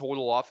 in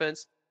total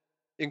offense.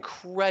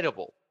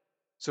 Incredible.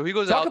 So he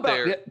goes out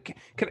there.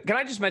 Can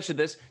I just mention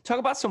this? Talk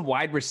about some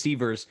wide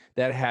receivers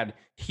that had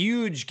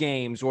huge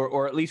games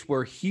or at least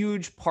were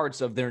huge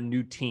parts of their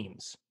new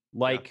teams,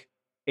 like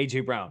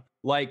A.J. Brown,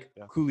 like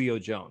Julio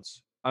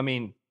Jones. I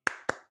mean,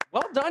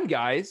 well done,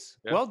 guys.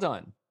 Yeah. Well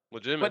done.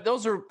 Legitimate. But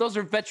those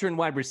are veteran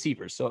wide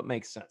receivers, so it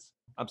makes sense.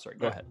 I'm sorry.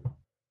 Go ahead.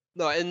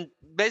 No, and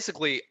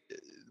basically,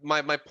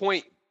 my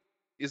point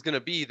is going to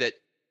be that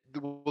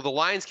the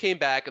Lions came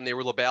back and they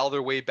were LaBelle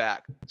their way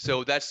back.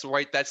 So that's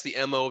right. That's the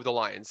MO of the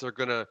Lions. They're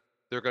gonna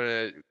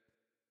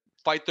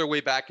fight their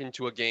way back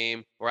into a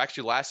game. Or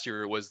actually, last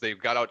year it was they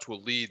got out to a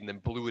lead and then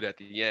blew it at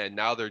the end.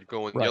 Now they're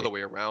going the other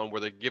way around,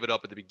 where they give it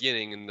up at the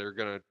beginning and they're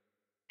gonna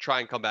try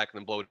and come back and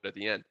then blow it at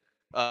the end.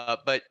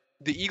 But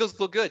the Eagles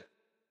look good.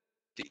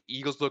 The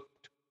Eagles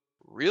looked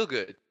real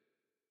good,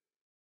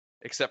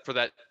 except for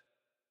that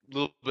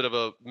little bit of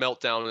a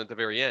meltdown at the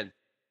very end.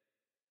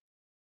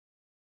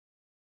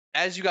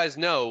 As you guys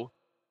know,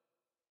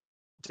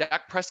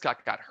 Dak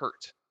Prescott got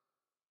hurt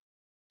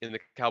in the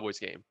Cowboys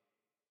game.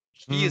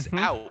 He is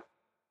out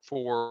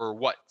for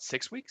what,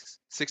 6 weeks?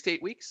 6 to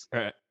 8 weeks?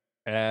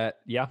 Yeah.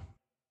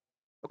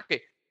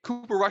 Okay.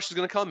 Cooper Rush is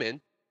going to come in,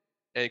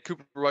 and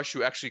Cooper Rush,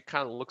 who actually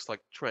kind of looks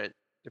like Trent,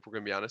 if we're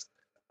going to be honest.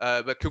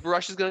 But Cooper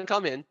Rush is going to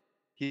come in.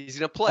 He's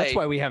going to play. That's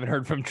why we haven't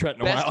heard from Trent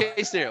in a while. Best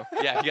case scenario.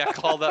 Yeah, he got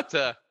called in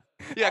to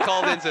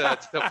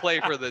play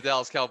for the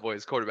Dallas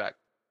Cowboys quarterback.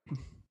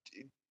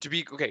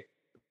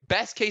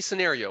 Best case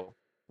scenario,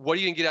 what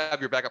are you going to get out of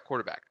your backup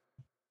quarterback?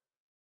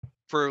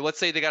 For, let's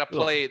say they got to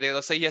play,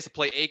 let's say he has to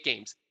play 8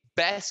 games.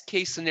 Best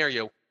case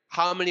scenario,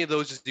 how many of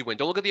those does he win?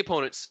 Don't look at the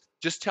opponents.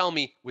 Just tell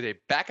me, with a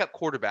backup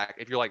quarterback,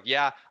 if you're like,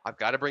 yeah, I've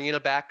got to bring in a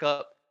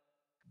backup.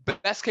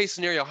 Best case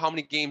scenario, how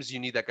many games do you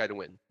need that guy to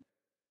win?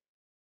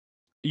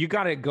 You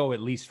got to go at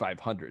least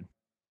 500.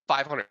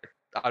 500.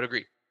 I'd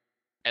agree.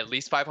 At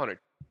least 500.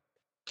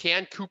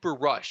 Can Cooper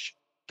Rush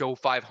go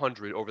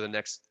 500 over the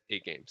next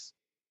 8 games?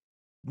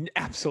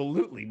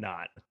 Absolutely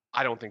not.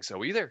 I don't think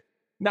so either.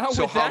 Not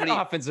with that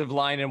offensive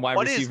line and wide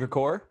receiver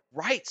core.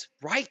 Right.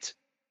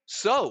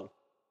 So,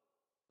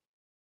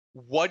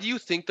 what do you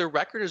think their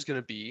record is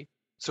going to be?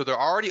 So they're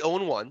already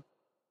 0-1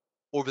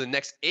 over the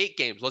next 8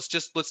 games.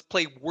 Let's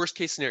play worst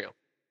case scenario.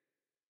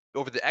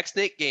 Over the next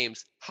 8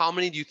 games, how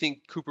many do you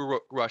think Cooper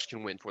Rush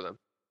can win for them?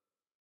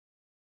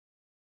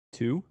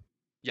 2?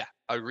 Yeah,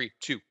 I agree.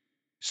 2.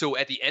 So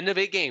at the end of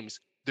 8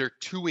 games, they're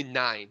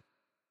 2-9.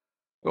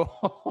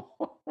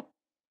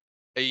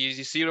 Hey,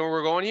 you see where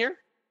we're going here?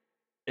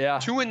 Yeah.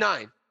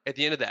 2-9 at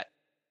the end of that.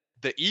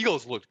 The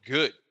Eagles looked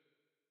good.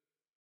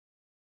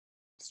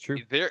 It's true.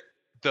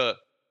 The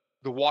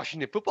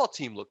Washington football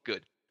team looked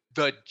good.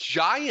 The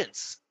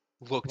Giants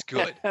looked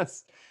good.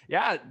 Yes.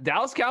 Yeah,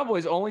 Dallas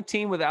Cowboys only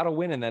team without a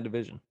win in that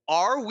division.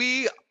 Are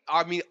we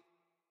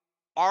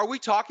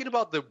talking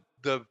about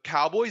the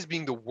Cowboys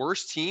being the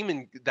worst team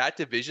in that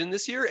division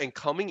this year and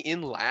coming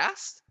in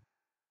last?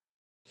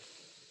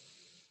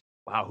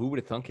 Wow, who would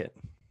have thunk it?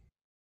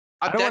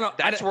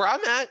 That's where I'm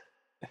at.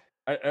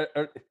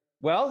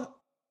 Well,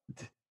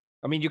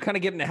 I mean, you're kind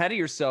of getting ahead of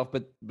yourself,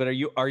 but are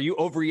you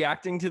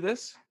overreacting to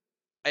this?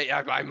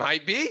 I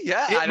might be.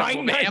 Yeah, it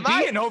might not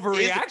be an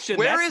overreaction.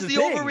 Where is the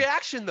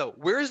overreaction, though?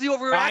 Where is the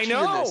overreaction? I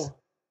know. In this?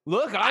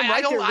 Look,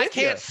 I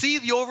can't see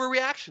the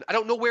overreaction. I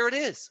don't know where it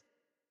is.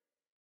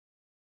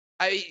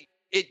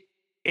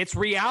 It's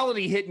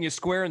reality hitting you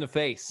square in the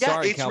face. Yeah,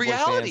 Sorry, it's Cowboys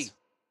reality. fans.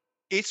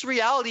 It's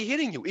reality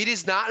hitting you. It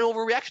is not an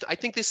overreaction. I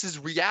think this is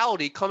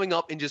reality coming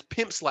up and just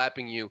pimp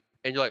slapping you,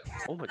 and you're like,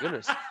 "Oh my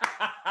goodness,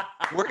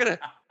 we're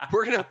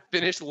gonna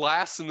finish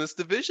last in this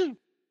division."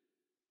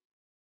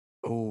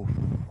 Oh,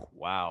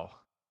 wow.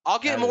 I'll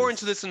get more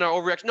into this in our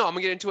overreaction. No, I'm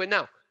gonna get into it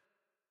now.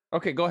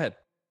 Okay, go ahead.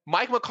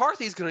 Mike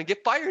McCarthy's gonna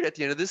get fired at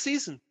the end of this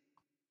season.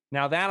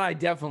 Now that I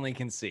definitely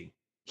can see.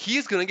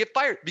 He's going to get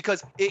fired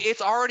because it's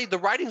already, the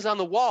writing's on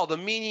the wall. The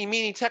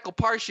meanie, tekel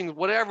parsing,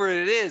 whatever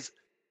it is,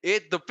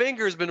 the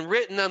finger's been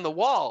written on the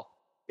wall.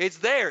 It's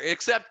there,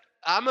 except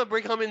I'm going to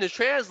bring him in to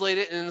translate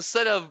it. And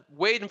instead of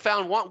Wade and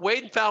found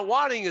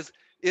wanting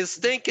is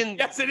stinking.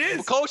 Yes, it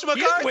is. Coach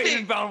McCarthy. Wade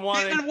and found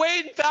wanting. He's been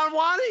Wade and found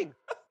wanting.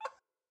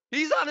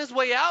 He's on his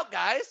way out,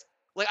 guys.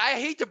 Like, I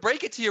hate to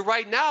break it to you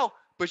right now,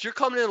 but you're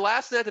coming in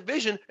last in that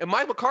division, and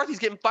Mike McCarthy's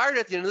getting fired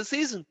at the end of the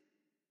season.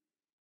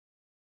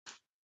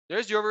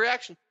 There's your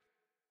overreaction.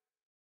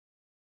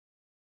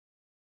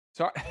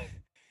 Sorry.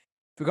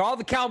 For all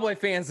the Cowboy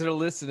fans that are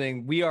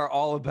listening, we are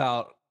all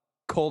about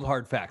cold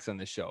hard facts on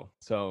this show.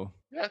 So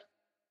yeah,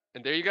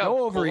 and there you go. no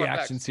Cold hard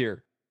facts. overreactions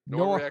here. No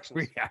No overreactions.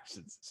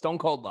 overreactions. Stone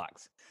cold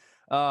locks.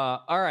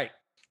 All right.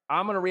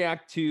 I'm going to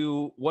react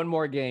to one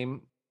more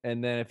game.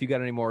 And then if you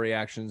got any more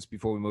reactions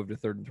before we move to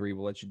 3rd and 3,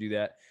 we'll let you do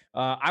that.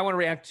 I want to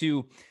react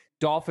to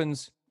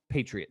Dolphins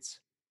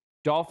Patriots.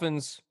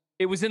 Dolphins,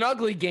 it was an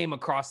ugly game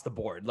across the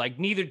board. Like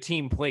neither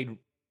team played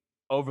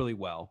overly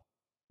well,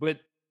 but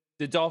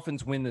the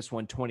Dolphins win this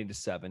one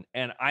 20-7.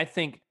 And I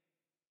think,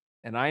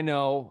 and I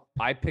know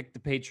I picked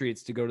the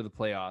Patriots to go to the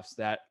playoffs.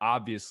 That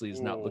obviously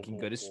is not looking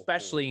good,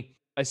 especially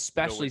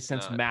since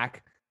not.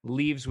 Mac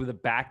leaves with a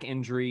back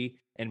injury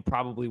and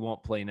probably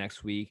won't play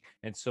next week.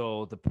 And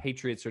so the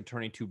Patriots are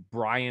turning to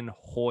Brian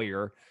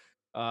Hoyer.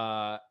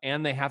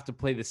 And they have to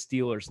play the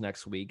Steelers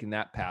next week in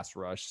that pass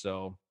rush.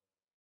 So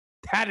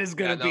that is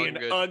going to be an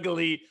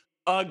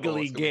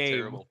ugly game.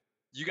 Terrible.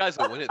 You guys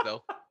will win it,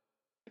 though.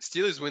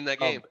 Steelers win that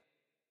game.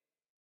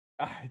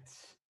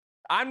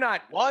 I'm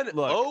not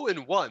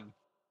 1-0-1.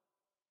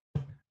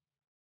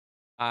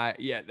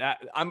 Yeah, that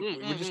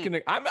we're just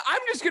gonna. I'm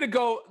just gonna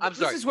go. I'm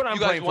sorry. This is what I'm you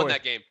guys playing won for.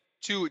 That game.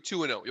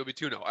 2-0. You'll be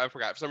 2-0. I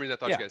forgot. For some reason, I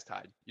thought you guys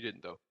tied. You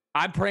didn't, though.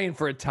 I'm praying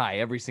for a tie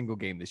every single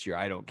game this year.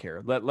 I don't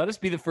care. Let us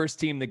be the first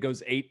team that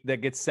goes 8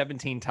 that gets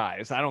 17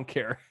 ties. I don't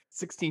care.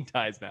 16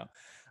 ties now.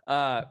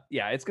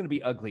 Yeah, it's gonna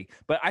be ugly.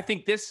 But I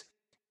think this.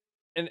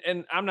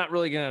 And I'm not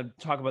really going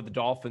to talk about the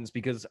Dolphins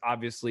because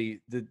obviously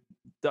the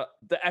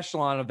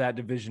echelon of that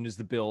division is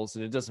the Bills,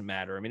 and it doesn't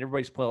matter. I mean,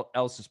 everybody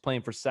else is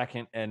playing for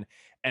second, and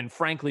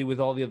frankly, with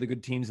all the other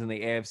good teams in the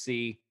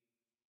AFC,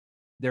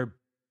 they're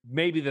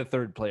maybe the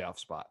 3rd playoff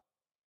spot.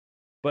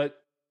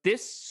 But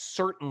this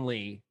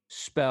certainly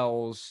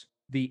spells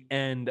the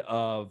end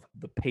of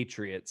the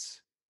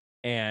Patriots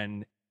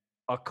and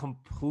a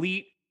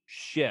complete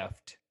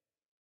shift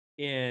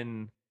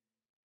in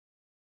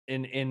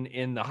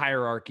the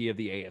hierarchy of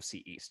the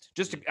AFC East.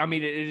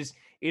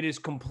 It has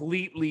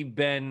completely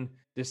been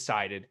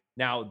decided.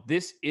 Now,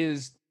 this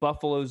is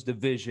Buffalo's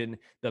division.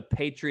 The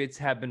Patriots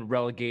have been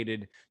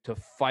relegated to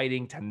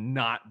fighting to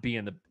not be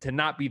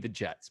the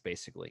Jets,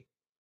 basically.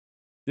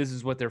 This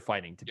is what they're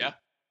fighting to be.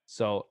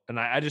 So, and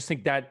I just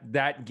think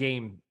that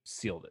game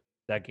sealed it.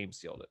 That game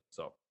sealed it.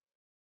 So,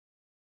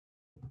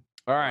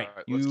 all right.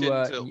 Let's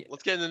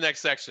get into the next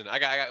section.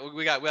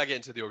 We got to get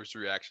into the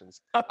overreactions.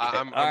 Okay.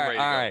 I'm ready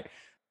to go.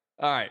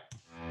 All right.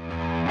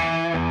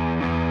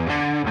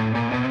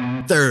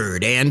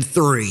 3rd and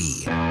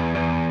 3.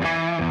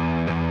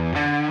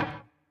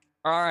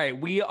 All right.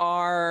 We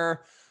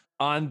are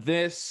on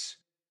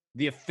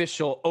the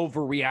official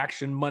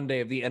overreaction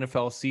Monday of the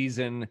NFL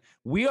season.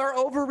 We are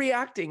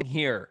overreacting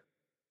here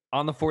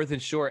on the 4th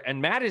and Short.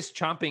 And Matt is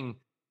chomping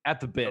at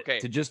the bit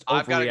to just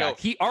overreact.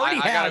 He already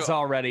has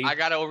already. I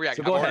got to overreact.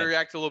 So I'm going to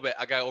overreact a little bit.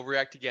 I got to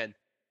overreact again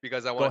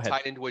because I want to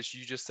tie into what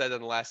you just said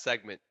in the last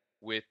segment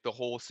with the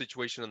whole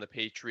situation on the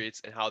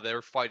Patriots and how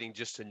they're fighting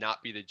just to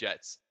not be the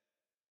Jets.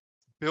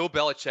 Bill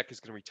Belichick is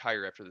going to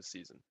retire after the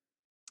season.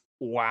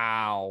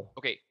 Wow.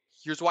 Okay,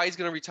 here's why he's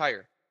going to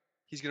retire.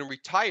 He's going to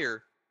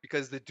retire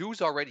because the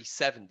dude's already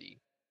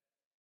 70,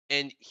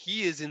 and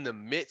he is in the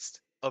midst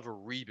of a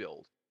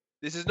rebuild.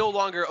 This is no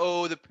longer,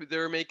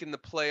 they're making the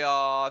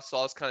playoffs,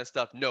 all this kind of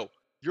stuff. No,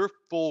 you're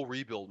full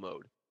rebuild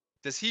mode.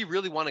 Does he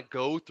really want to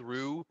go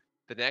through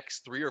the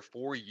next 3 or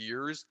 4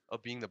 years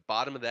of being the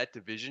bottom of that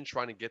division,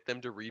 trying to get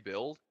them to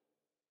rebuild?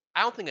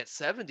 I don't think at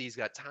 70 he's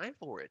got time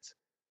for it.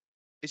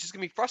 It's just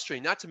going to be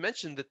frustrating, not to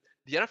mention that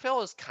the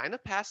NFL is kind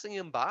of passing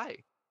him by.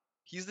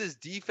 He's this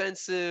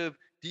defense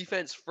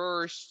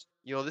first,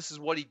 this is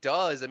what he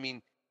does. I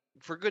mean,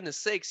 for goodness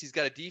sakes, he's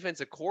got a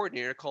defensive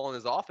coordinator calling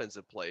his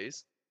offensive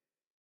plays.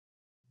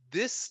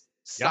 This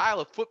style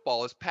of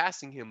football is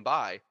passing him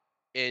by,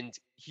 and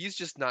he's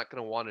just not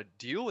going to want to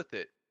deal with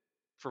it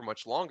for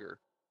much longer.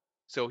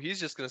 So he's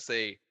just going to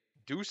say,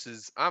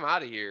 deuces, I'm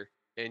out of here,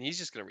 and he's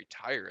just going to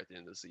retire at the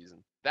end of the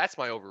season. That's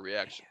my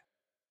overreaction.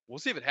 We'll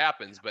see if it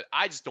happens, but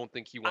I just don't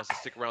think he wants to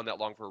stick around that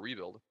long for a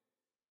rebuild.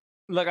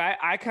 Look,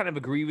 I kind of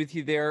agree with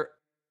you there.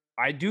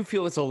 I do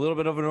feel it's a little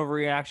bit of an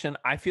overreaction.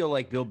 I feel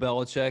like Bill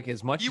Belichick,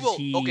 as much as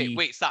he... Okay,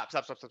 wait, stop.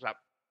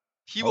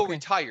 He will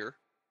retire,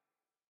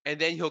 and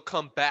then he'll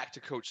come back to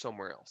coach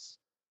somewhere else.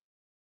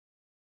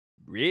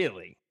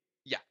 Really?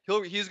 Yeah,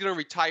 he's going to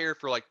retire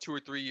for like 2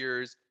 or 3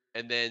 years,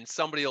 and then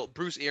somebody else,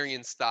 Bruce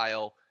Arians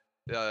style,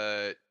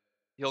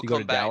 he'll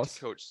come back to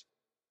coach.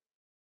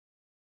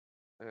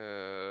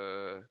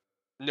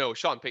 No,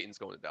 Sean Payton's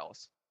going to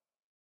Dallas.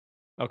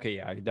 Okay,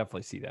 yeah, I can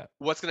definitely see that.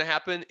 What's going to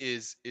happen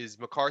is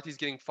McCarthy's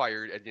getting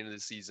fired at the end of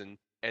the season,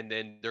 and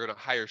then they're going to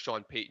hire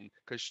Sean Payton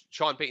because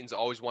Sean Payton's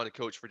always wanted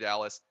to coach for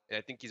Dallas, and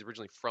I think he's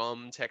originally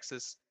from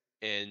Texas,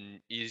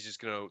 and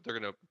they're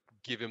going to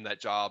give him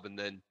that job, and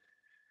then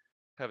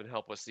heaven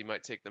help us, he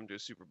might take them to a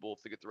Super Bowl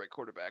if they get the right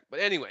quarterback. But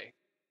anyway,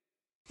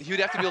 he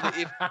would have to be able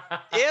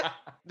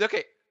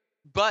to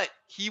but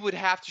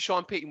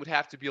Sean Payton would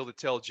have to be able to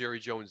tell Jerry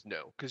Jones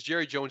no, because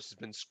Jerry Jones has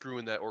been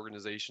screwing that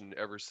organization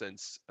ever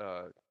since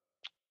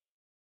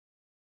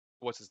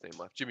what's his name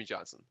left? Jimmy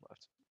Johnson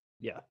left.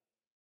 Yeah.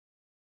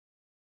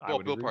 Well,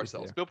 Bill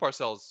Parcells. Bill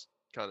Parcells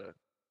kind of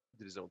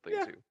did his own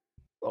thing too.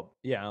 Well,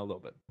 yeah, a little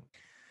bit.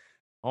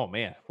 Oh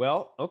man.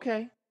 Well,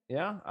 okay.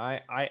 Yeah,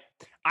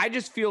 I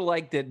just feel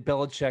like that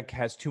Belichick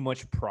has too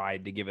much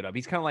pride to give it up.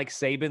 He's kind of like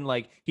Saban,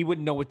 like he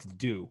wouldn't know what to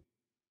do.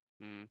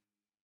 Mm.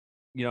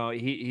 You know,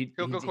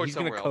 He'll go coach he's going to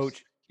somewhere coach.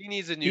 else. He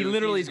needs a new. He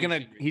literally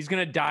he's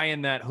gonna die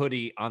in that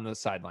hoodie on the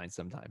sideline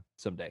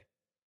someday.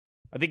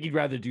 I think he'd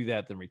rather do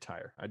that than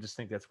retire. I just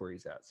think that's where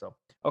he's at. So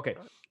okay,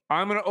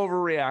 I'm gonna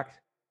overreact,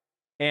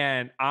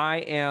 and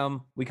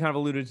we kind of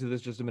alluded to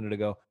this just a minute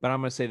ago, but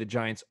I'm gonna say the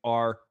Giants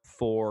are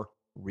for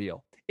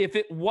real. If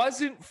it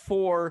wasn't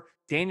for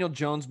Daniel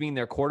Jones being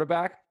their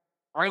quarterback,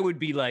 I would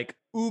be like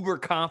uber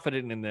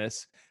confident in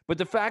this. But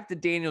the fact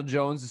that Daniel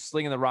Jones is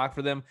slinging the rock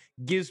for them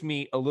gives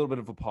me a little bit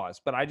of a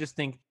pause. But I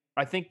think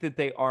that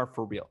they are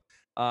for real.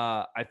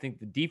 I think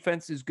the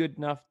defense is good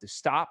enough to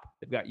stop.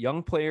 They've got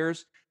young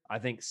players. I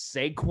think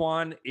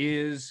Saquon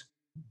is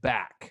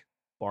back,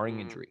 barring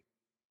injury.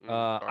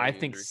 I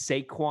think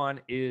Saquon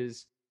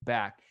is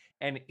back.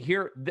 And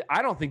here,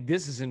 I don't think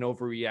this is an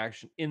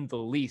overreaction in the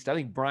least. I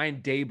think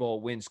Brian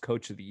Daboll wins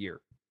Coach of the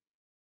Year.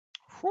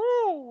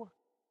 Whoo!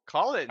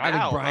 Call it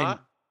now, I think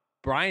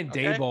Brian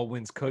Daboll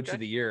wins Coach of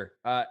the Year.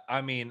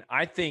 I mean,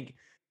 I think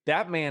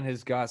that man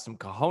has got some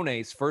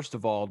cojones, first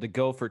of all, to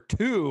go for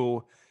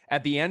 2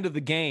 at the end of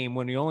the game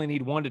when you only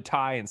need 1 to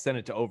tie and send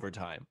it to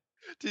overtime.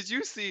 Did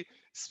you see,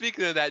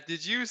 speaking of that,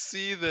 did you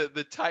see the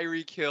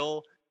Tyreek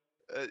Hill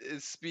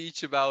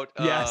speech about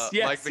yes,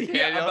 Mike McDaniel?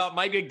 Yeah, about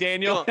Mike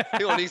McDaniel?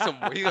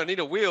 He's gonna need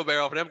a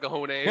wheelbarrow for them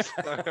cojones.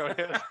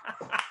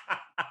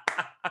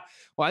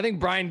 Well, I think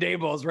Brian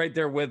Daboll is right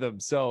there with him.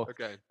 So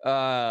okay, give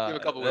him a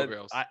couple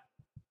wheelbarrows.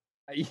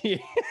 Yeah.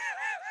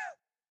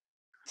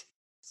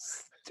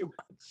 Too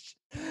much.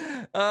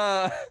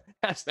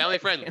 Family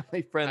friendly.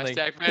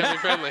 Hashtag family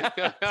friendly.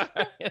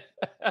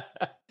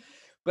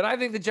 But I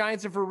think the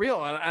Giants are for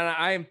real,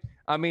 and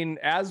I mean,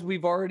 as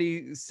we've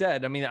already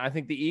said, I mean, I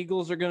think the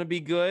Eagles are going to be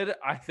good.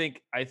 I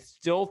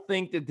still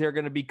think that they're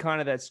going to be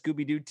kind of that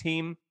Scooby-Doo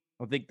team.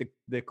 I think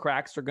the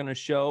cracks are going to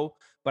show,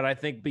 but I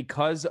think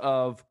because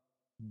of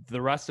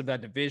the rest of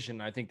that division,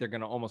 I think they're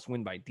going to almost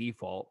win by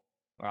default.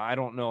 I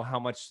don't know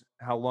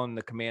how long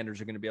the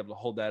Commanders are going to be able to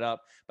hold that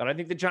up, but I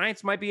think the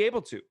Giants might be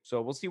able to.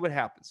 So we'll see what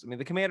happens. I mean,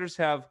 the Commanders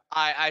have,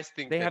 I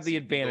think they have the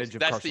advantage of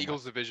that's Carson the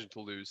Eagles' Wentz. division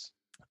to lose.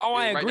 Oh,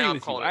 I agree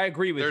with you. I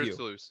agree with you.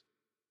 To lose.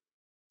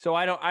 So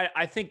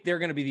I think they're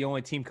going to be the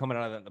only team coming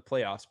out of that in the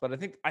playoffs. But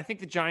I think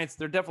the Giants,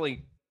 they're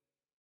definitely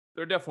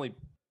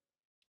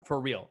for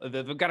real.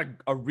 They've got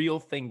a real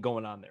thing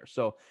going on there.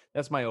 So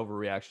that's my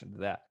overreaction to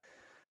that.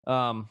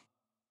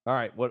 All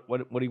right, what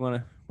do you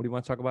want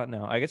to talk about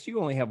now? I guess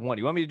you only have one.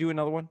 Do you want me to do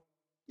another one?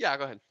 Yeah,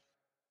 go ahead.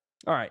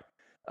 All right.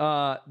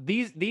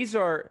 This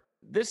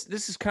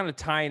is kind of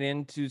tying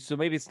into, so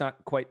maybe it's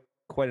not quite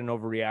an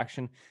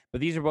overreaction,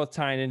 but these are both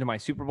tying into my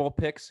Super Bowl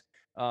picks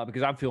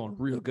because I'm feeling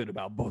real good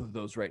about both of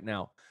those right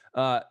now.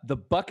 The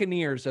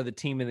Buccaneers are the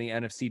team in the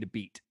NFC to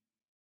beat.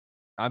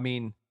 I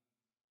mean,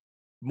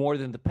 more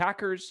than the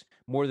Packers,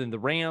 more than the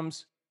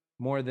Rams,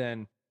 more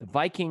than the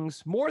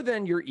Vikings, more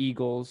than your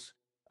Eagles.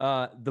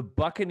 The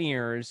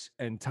Buccaneers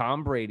and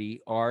Tom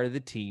Brady are the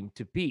team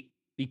to beat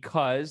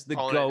because the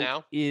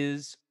GOAT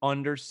is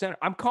under center.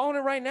 I'm calling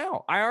it right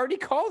now. I already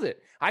called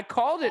it. I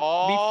called it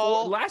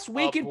before last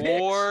week in picks.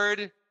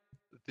 Aboard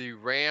the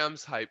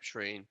Rams hype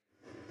train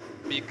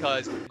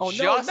because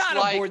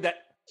aboard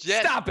that.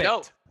 Stop it.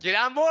 No, get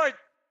on board.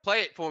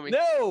 Play it for me.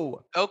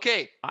 No.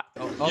 Okay.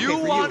 You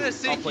want to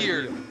sit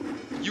here.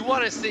 You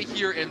want to sit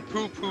here and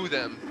poo-poo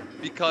them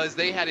because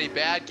they had a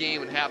bad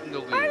game and happened to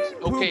lose. I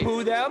didn't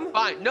poo-poo them.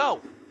 Fine.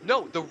 No.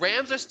 The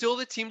Rams are still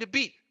the team to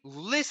beat.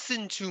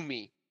 Listen to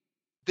me.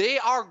 They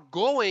are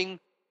going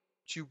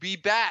to be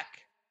back.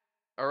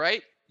 All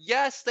right?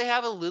 Yes, they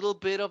have a little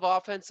bit of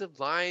offensive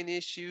line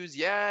issues.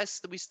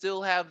 Yes, we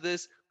still have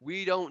this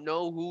we don't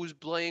know who's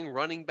playing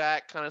running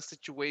back kind of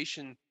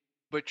situation.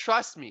 But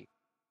trust me,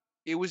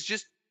 it was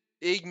just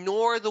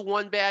ignore the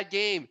one bad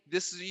game.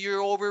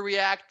 You're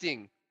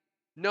overreacting.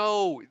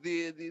 No,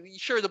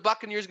 sure, the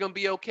Buccaneers are going to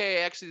be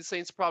okay. Actually, the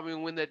Saints are probably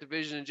going to win that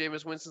division, and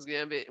Jameis Winston's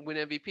going to win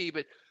MVP.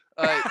 But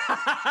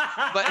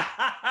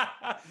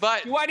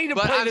do I need to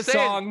play the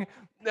song?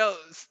 No,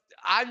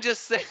 I'm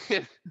just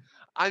saying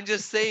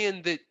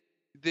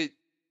that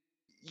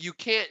you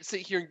can't sit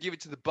here and give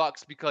it to the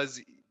Bucs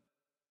because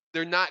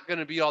they're not going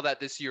to be all that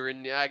this year.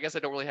 And I guess I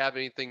don't really have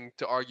anything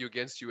to argue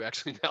against you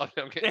actually now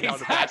that I'm getting down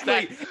to that.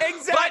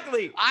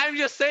 Exactly. But I'm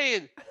just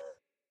saying.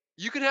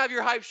 You can have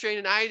your hype train,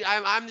 and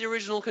I'm the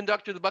original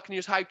conductor of the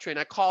Buccaneers hype train.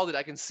 I called it.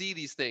 I can see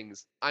these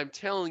things. I'm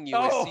telling you,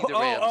 I see the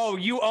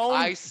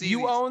Rams.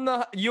 You own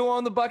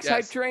the Bucs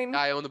hype train?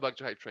 I own the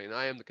Bucs hype train.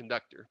 I am the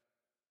conductor.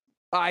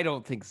 I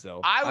don't think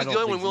so. I was the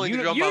only one willing to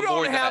jump on board. You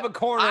don't have a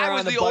corner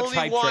on the Bucs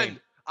hype train.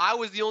 I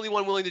was the only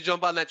one willing to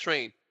jump on that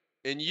train.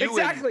 And you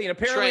and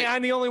apparently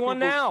I'm the only one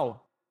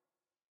now.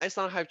 It's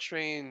not a hype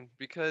train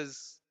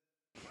because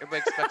everybody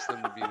expects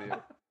them to be there.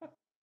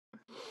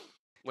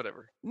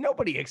 whatever.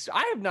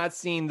 I have not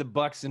seen the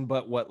Bucks in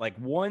but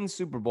one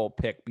Super Bowl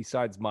pick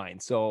besides mine.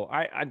 So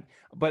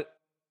but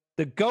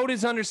the GOAT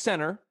is under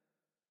center,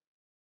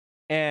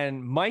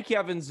 and Mike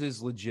Evans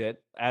is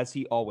legit, as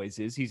he always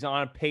is. He's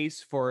on a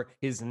pace for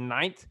his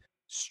 9th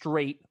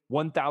straight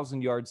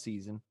 1,000-yard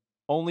season.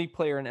 Only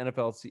player in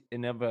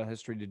NFL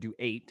history to do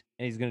 8,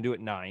 and he's going to do it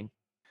 9.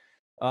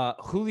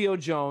 Julio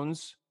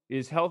Jones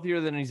is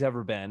healthier than he's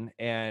ever been,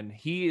 and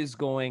he is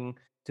going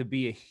to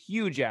be a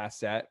huge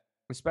asset,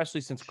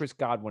 especially since Chris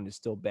Godwin is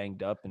still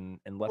banged up and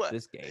left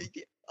this game.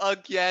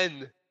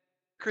 Again,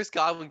 Chris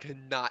Godwin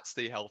cannot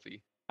stay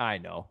healthy. I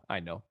know.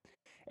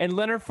 And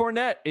Leonard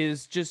Fournette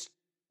is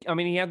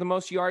he had the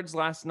most yards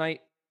last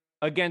night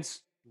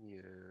against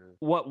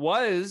what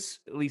was,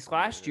 at least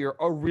last year,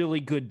 a really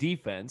good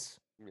defense.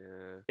 Yeah.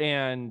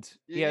 And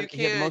he had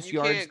the most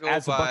yards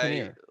as a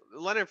Buccaneer.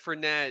 Leonard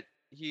Fournette,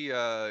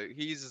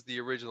 he's the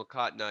original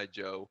Cotton Eye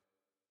Joe.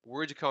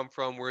 Where'd you come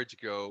from? Where'd you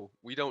go?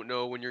 We don't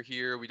know when you're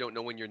here. We don't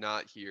know when you're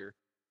not here.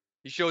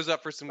 He shows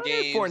up for some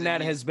games.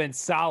 Fournette has been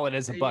solid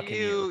as a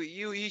Buccaneer.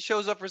 He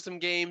shows up for some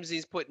games.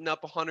 He's putting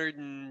up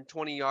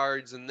 120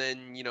 yards, and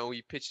then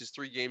he pitches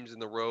 3 games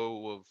in a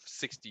row of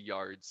 60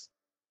 yards,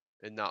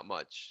 and not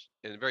much,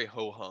 and very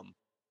ho hum.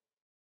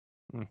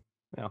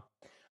 Yeah,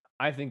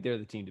 I think they're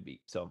the team to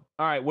beat. So,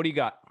 all right, what do you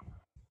got?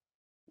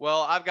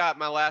 Well, I've got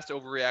my last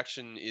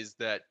overreaction is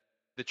that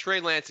the Trey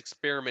Lance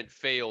experiment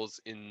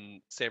fails in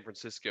San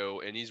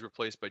Francisco, and he's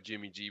replaced by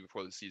Jimmy G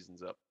before the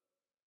season's up.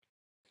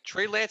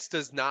 Trey Lance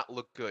does not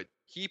look good.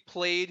 He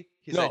played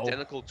his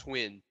identical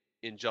twin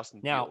in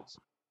Justin Fields,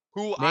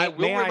 who I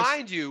will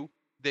remind you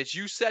that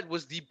you said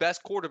was the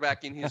best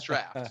quarterback in his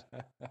draft.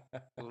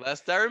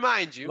 Lest I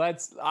remind you.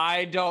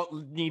 I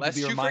don't need to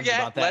be reminded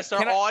about that. Lest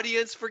our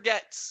audience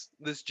forgets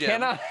this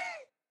gem.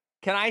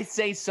 Can I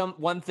say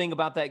one thing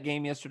about that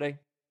game yesterday?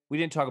 We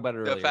didn't talk about it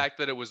earlier. The fact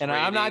that it was raining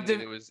I'm not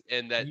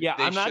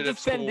I'm not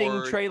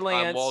defending Trey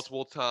Lance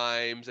multiple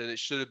times, and it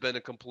should have been a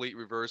complete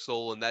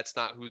reversal, and that's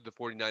not who the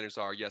 49ers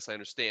are. Yes, I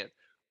understand.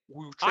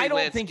 I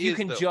don't think you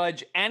can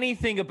judge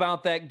anything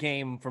about that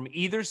game from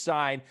either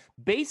side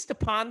based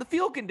upon the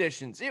field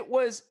conditions. It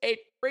was a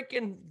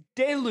freaking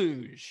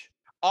deluge.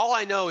 All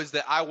I know is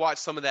that I watched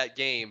some of that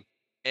game,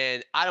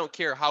 and I don't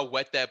care how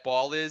wet that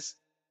ball is,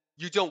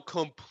 you don't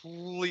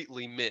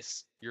completely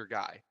miss your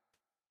guy.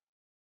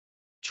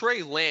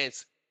 Trey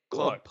Lance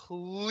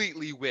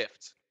completely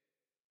whiffed.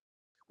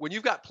 When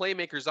you've got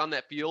playmakers on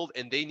that field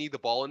and they need the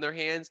ball in their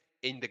hands,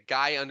 and the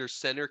guy under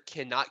center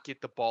cannot get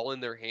the ball in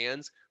their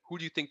hands, who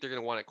do you think they're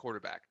going to want at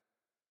quarterback?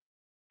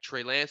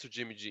 Trey Lance or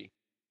Jimmy G?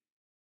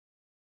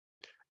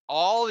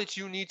 All that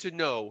you need to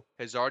know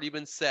has already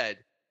been said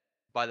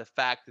by the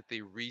fact that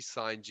they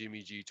re-signed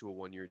Jimmy G to a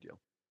 1-year deal.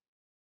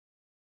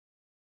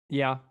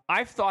 Yeah,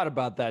 I've thought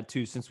about that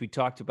too since we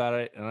talked about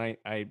it, and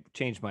I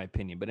changed my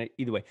opinion. But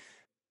either way,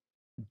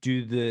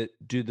 do the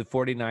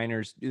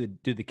 49ers,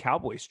 do the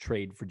Cowboys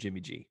trade for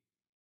Jimmy G?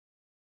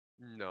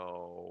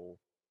 No.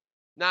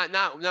 Not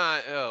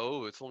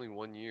it's only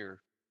 1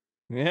 year.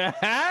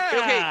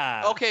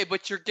 Yeah. Okay,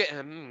 but you're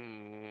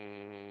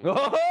getting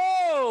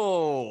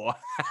Oh.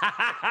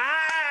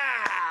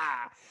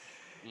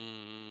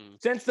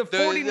 Since the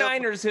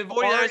 49ers have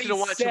already said 49ers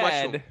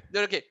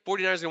are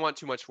going to want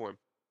too much for him.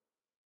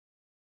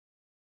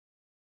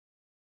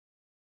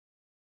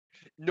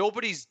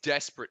 Nobody's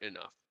desperate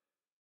enough.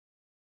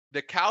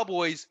 The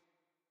Cowboys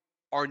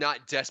are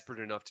not desperate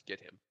enough to get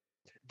him.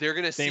 They're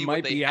going to see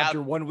what they have.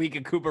 After 1 week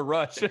of Cooper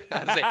Rush.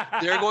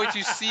 They're going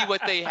to see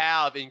what they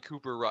have in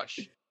Cooper Rush.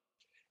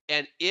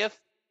 And if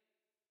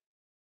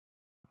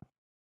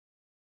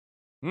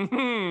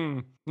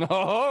Okay,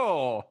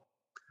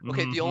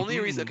 the only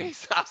reason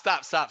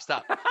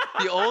stop.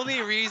 The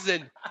only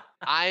reason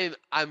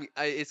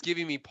it's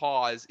giving me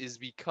pause is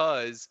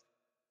because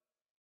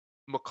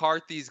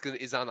McCarthy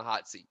is on the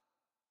hot seat.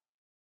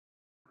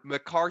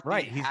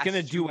 McCarthy he's going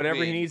to do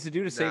whatever he needs to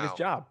do to save his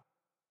job.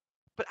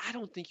 But I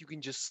don't think you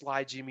can just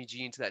slide Jimmy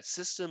G into that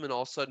system and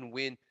all of a sudden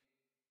win.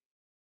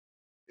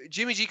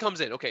 Jimmy G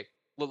comes in. Okay,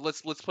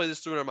 let's play this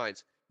through in our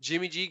minds.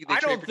 Jimmy G.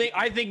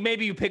 I think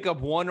maybe you pick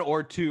up one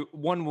more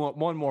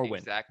win.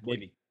 Exactly.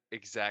 Maybe.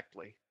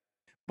 Exactly.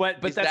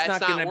 But that's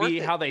not going to be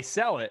how they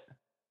sell it.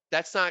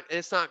 It's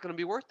not going to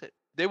be worth it.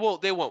 They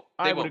won't.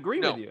 I would agree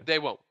with you. They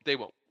won't.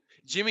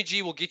 Jimmy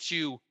G will get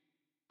you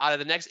out of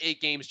the next 8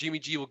 games. Jimmy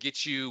G will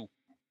get you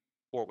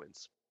 4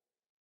 wins.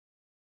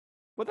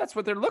 Well, that's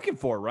what they're looking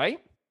for, right?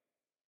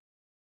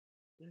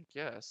 I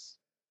guess.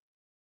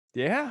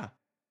 Yeah.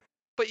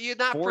 But you're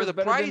not for the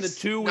price. Than the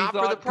 2 not we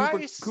for the thought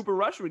price. Cooper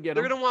Rush would get.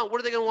 They're gonna want.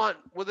 What are they gonna want?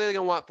 What are they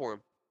gonna want for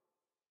him?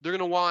 They're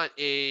gonna want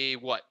a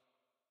what?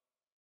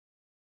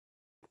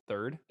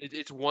 Third.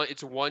 It's a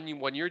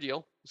 1 year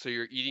deal. So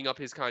you're eating up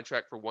his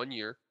contract for 1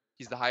 year.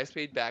 He's the highest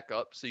paid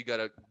backup. So you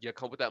gotta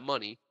come up with that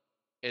money,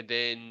 and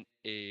then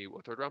a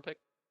 3rd round pick.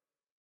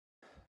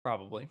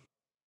 Probably.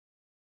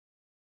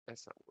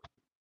 That's not worth it.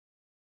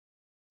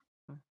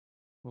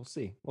 We'll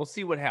see. We'll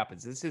see what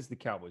happens. This is the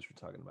Cowboys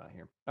we're talking about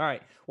here. All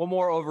right. One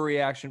more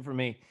overreaction for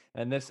me.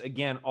 And this,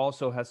 again,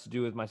 also has to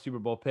do with my Super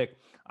Bowl pick.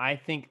 I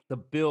think the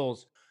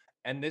Bills,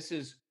 and this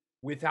is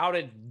without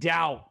a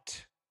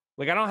doubt,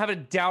 like I don't have a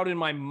doubt in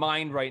my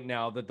mind right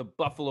now that the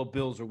Buffalo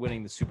Bills are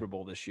winning the Super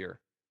Bowl this year.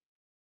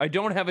 I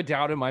don't have a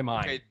doubt in my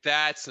mind. Okay,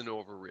 that's an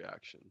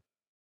overreaction.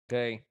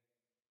 Okay.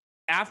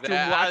 After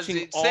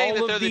watching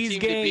all of these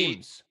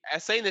games.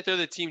 Saying that they're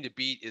the team to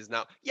beat is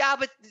now. Yeah,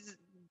 but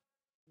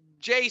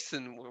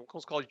Jason, we'll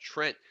call you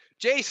Trent.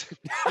 Jason,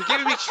 you're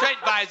giving me Trent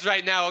vibes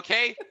right now,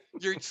 okay?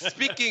 You're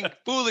speaking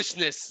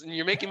foolishness, and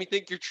you're making me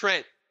think you're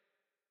Trent.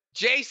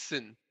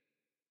 Jason.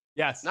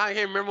 Yes. Now I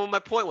can't remember what my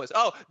point was.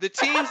 Oh, the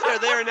teams that are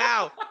there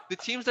now. The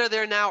teams that are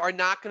there now are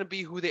not going to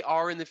be who they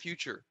are in the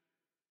future.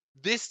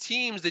 This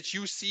teams that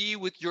you see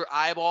with your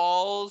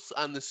eyeballs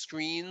on the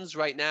screens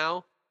right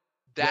now,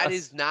 that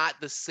is not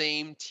the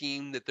same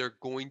team that they're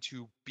going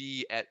to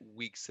be at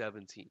week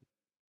 17.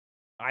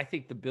 I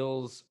think the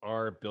Bills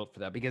are built for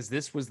that because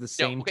this was the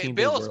same team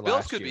Bills, they were Bills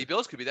last could year. be.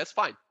 Bills could be. That's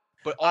fine.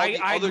 But all the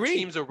other agree.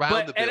 teams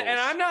around the Bills. And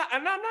I'm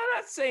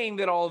not saying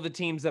that all of the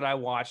teams that I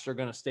watched are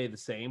going to stay the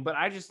same, but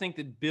I just think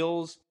that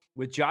Bills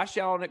with Josh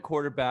Allen at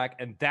quarterback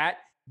and that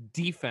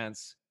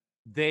defense,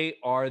 they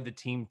are the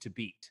team to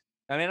beat.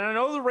 I mean, I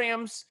know the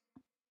Rams,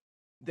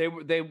 they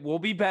will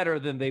be better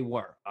than they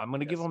were. I'm going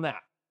to give them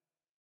that.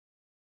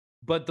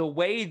 But the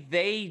way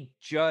they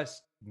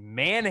just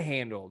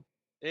manhandled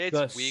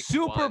the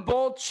Super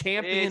Bowl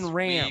champion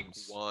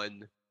Rams. Week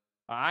 1.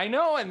 I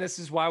know, and this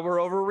is why we're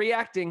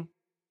overreacting.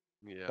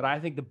 Yeah. But I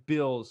think the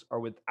Bills are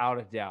without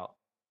a doubt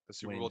the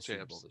Super Bowl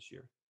champs this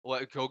year.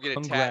 Well, go get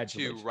a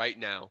tattoo right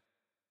now.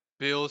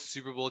 Bills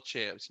Super Bowl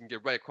champs. You can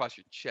get right across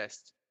your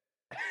chest.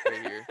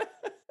 Right here.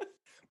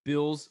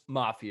 Bills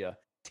Mafia.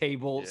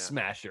 Table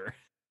smasher.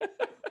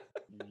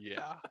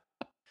 Yeah.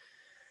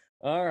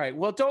 All right.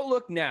 Well, don't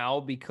look now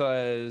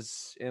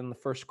because in the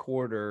first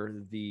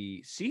quarter,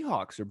 the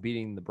Seahawks are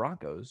beating the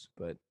Broncos.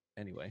 But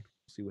anyway,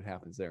 see what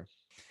happens there.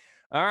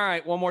 All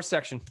right. One more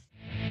section.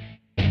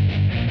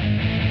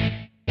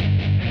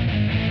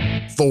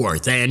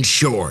 4th and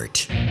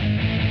short.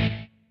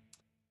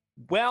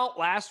 Well,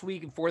 last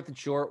week in 4th and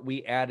short,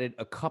 we added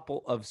a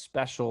couple of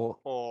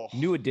special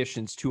new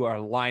additions to our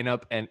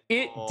lineup, and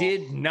it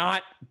did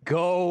not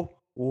go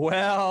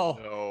well.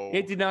 No.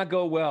 It did not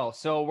go well.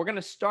 So we're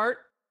gonna start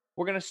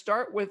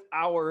with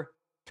our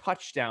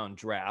touchdown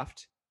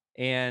draft,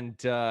 and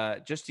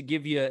just to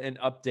give you an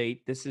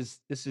update, this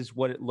is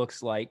what it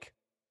looks like.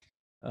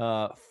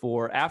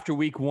 For after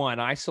week 1,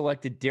 I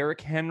selected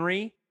Derrick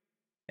Henry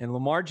and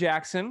Lamar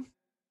Jackson,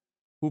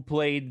 who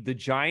played the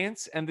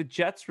Giants and the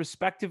Jets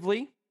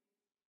respectively,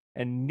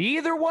 and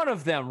neither one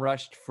of them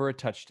rushed for a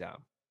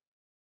touchdown.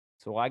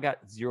 So I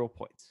got 0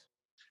 points.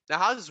 Now,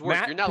 how does this work?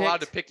 Matt You're not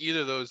allowed to pick either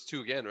of those two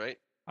again, right?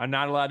 I'm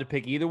not allowed to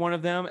pick either one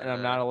of them, and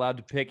I'm not allowed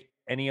to pick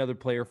any other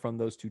player from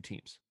those two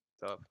teams.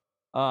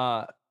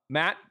 Tough.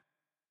 Matt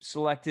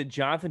selected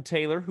Jonathan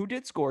Taylor, who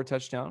did score a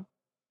touchdown,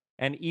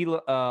 and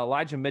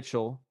Elijah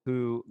Mitchell,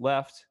 who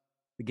left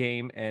the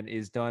game and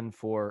is done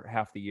for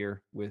half the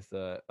year with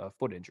a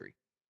foot injury.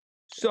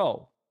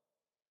 So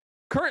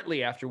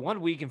currently, after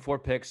 1 week and 4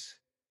 picks,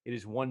 it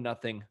is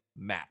 1-0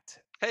 Matt.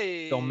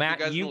 Hey, so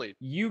Matt,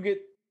 you get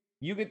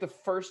the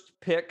first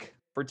pick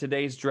for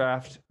today's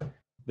draft,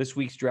 this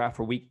week's draft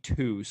for week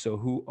 2. So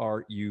who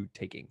are you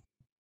taking?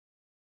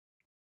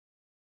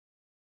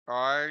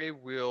 I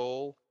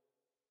will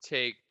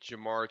take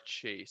Jamar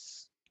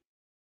Chase.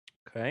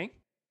 Okay.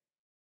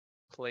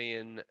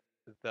 Playing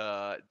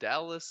the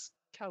Dallas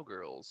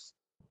Cowgirls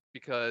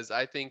because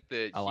I think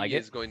that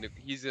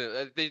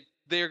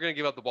they're going to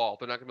give up the ball.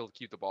 They're not going to be able to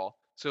keep the ball.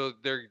 So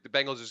the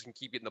Bengals just can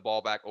keep getting the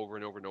ball back over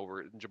and over and over.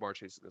 And Jamar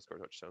Chase is going to score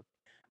a touchdown.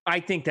 I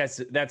think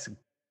that's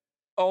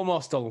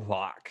almost a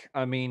lock.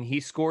 I mean, he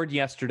scored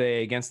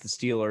yesterday against the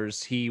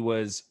Steelers. He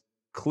was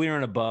clear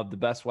and above the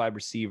best wide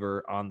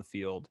receiver on the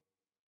field.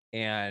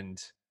 And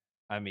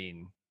I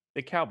mean,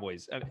 the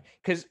Cowboys,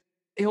 because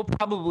he'll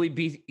probably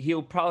be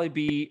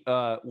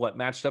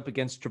matched up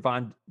against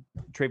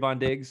Trayvon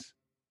Diggs,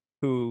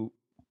 who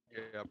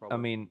probably. I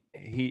mean,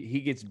 he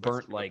gets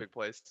burnt like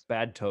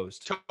bad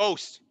toast.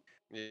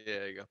 Yeah,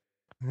 there you go.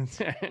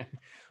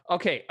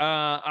 Okay,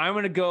 I'm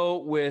gonna go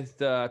with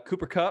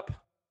Cooper Kupp.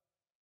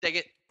 Take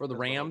it for the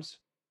Rams.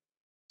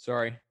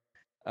 Sorry,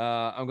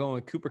 I'm going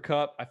with Cooper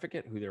Kupp. I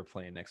forget who they're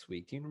playing next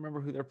week. Do you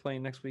remember who they're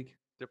playing next week?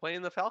 They're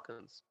playing the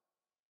Falcons.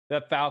 The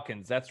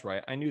Falcons, that's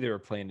right. I knew they were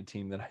playing a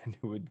team that I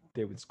knew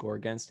they would score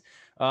against.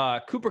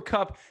 Cooper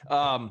Kupp,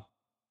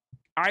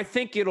 I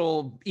think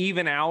it'll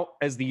even out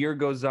as the year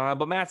goes on.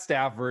 But Matt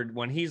Stafford,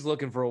 when he's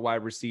looking for a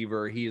wide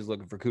receiver, he is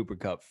looking for Cooper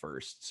Kupp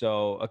first.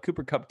 So a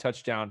Cooper Kupp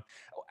touchdown.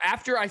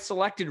 After I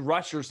selected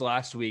rushers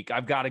last week,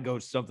 I've got to go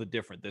something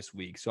different this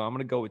week. So I'm going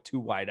to go with 2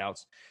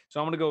 wideouts. So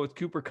I'm going to go with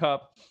Cooper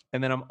Kupp.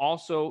 And then I'm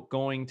also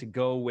going to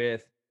go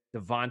with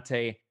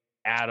Devontae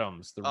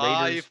Adams. The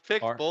Raiders. You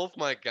picked both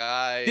my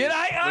guys. Did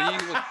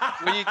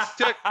I?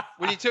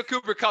 When you took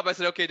Cooper Kupp, I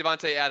said, okay,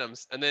 Devontae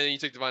Adams. And then you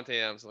took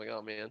Devontae Adams. I'm like,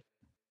 oh, man.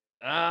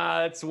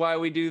 That's why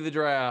we do the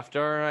draft.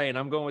 All right.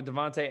 I'm going with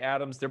Devontae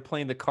Adams. They're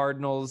playing the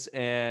Cardinals.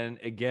 And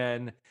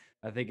again,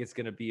 I think it's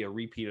going to be a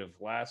repeat of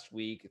last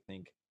week. I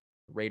think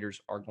the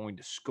Raiders are going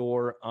to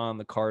score on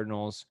the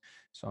Cardinals.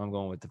 So I'm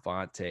going with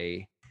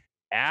Devontae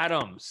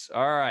Adams.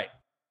 All right.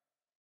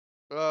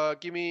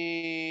 Give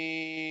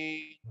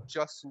me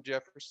Justin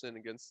Jefferson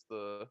against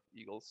the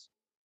Eagles.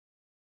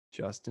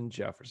 Justin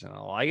Jefferson. I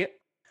like it.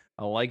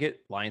 I like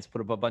it. Lions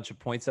put up a bunch of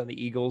points on the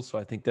Eagles, so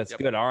I think that's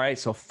good. All right,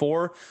 so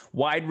 4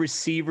 wide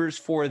receivers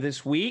for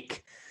this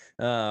week.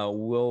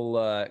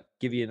 We'll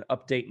give you an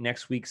update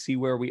next week, see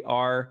where we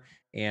are,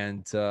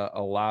 and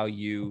allow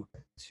you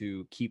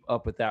to keep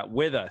up with that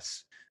with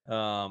us.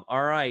 All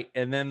right,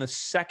 and then the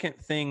second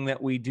thing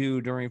that we do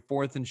during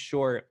 4th and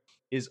Short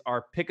is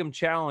our Pick'em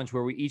Challenge,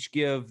 where we each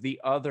give the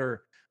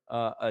other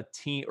a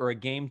team or a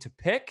game to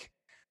pick.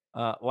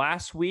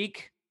 Last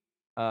week,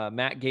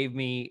 Matt gave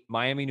me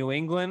Miami, New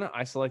England.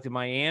 I selected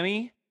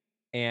Miami,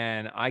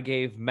 and I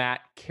gave Matt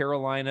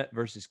Carolina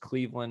versus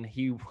Cleveland.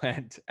 He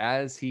went,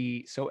 as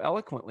he so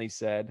eloquently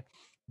said,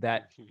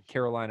 that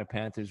Carolina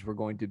Panthers were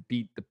going to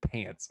beat the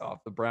pants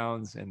off the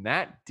Browns, and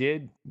that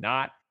did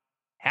not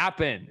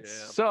happen. Yeah.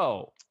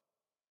 So,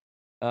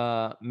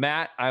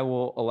 Matt, I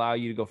will allow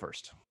you to go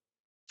first.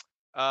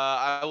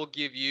 I will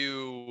give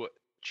you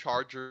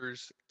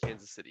Chargers,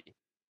 Kansas City.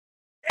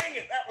 Dang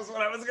it, that was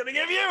what I was going to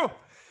give you.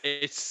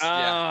 It's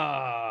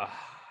I'm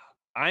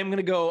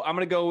gonna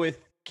go with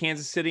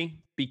Kansas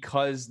City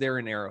because they're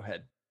in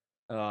Arrowhead.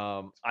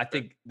 I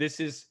think this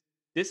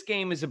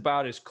game is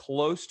about as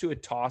close to a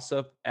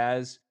toss-up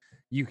as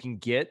you can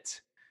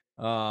get.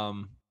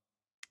 I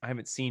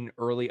haven't seen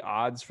early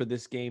odds for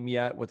this game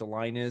yet, what the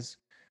line is,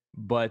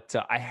 but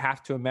I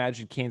have to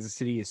imagine Kansas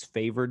City is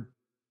favored.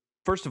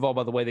 First of all,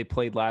 by the way they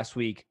played last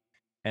week,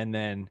 and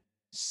then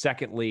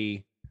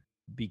secondly,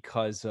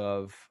 because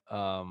of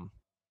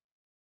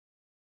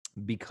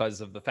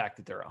the fact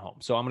that they're at home.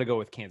 So I'm going to go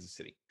with Kansas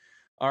City.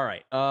 All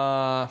right.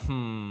 I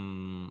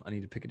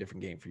need to pick a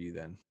different game for you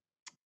then.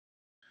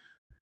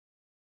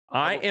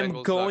 I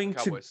am going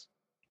to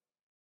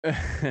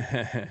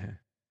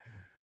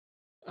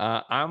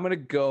I'm going to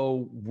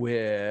go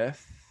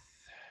with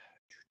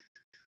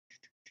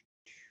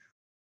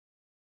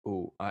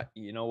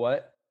you know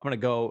what? I'm going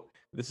to go,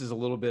 this is a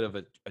little bit of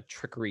a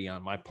trickery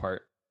on my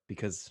part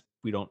because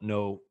we don't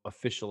know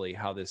officially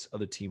how this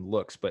other team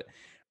looks, but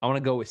I want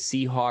to go with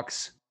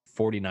Seahawks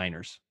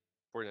 49ers.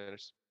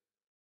 49ers.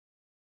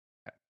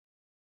 Okay.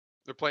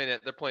 They're playing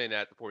at the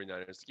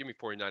 49ers. Give me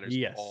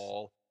 49ers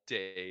all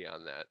day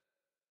on that.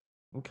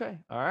 Okay.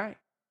 All right.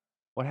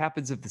 What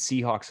happens if the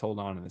Seahawks hold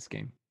on in this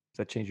game? Does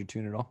that change your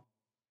tune at all?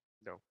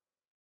 No.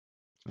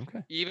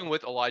 Okay. Even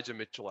with Elijah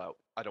Mitchell out,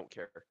 I don't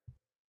care.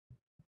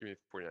 Give me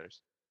 49ers.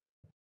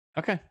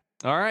 Okay.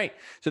 All right.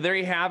 So there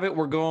you have it.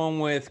 We're going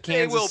with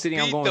Kansas City.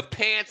 I'm going the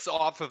pants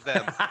off of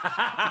them.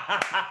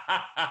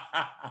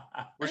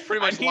 Which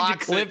pretty much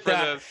locks it for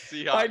the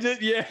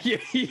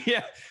Seahawks.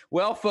 Yeah.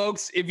 Well,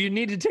 folks, if you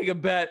need to take a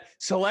bet,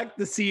 select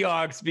the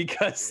Seahawks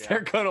because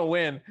they're going to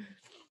win.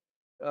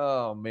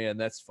 Oh, man,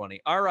 that's funny.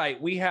 All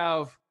right. We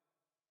have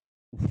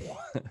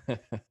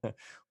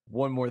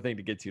one more thing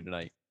to get to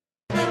tonight.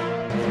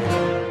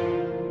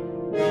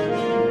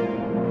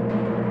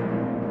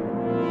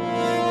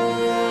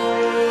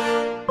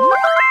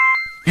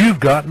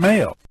 You've got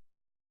mail.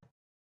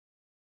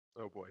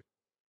 Oh boy.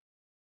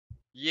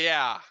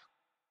 Yeah.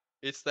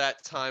 It's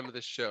that time of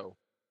the show.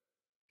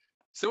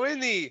 So in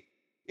the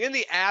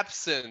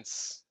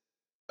absence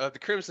of the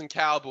Crimson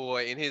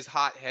Cowboy and his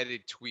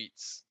hot-headed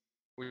tweets,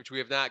 which we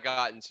have not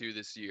gotten to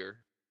this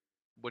year,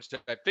 which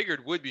I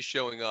figured would be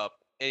showing up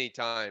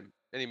anytime,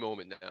 any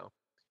moment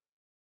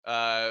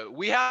now.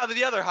 We have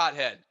the other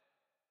hothead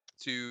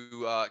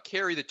to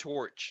carry the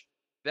torch.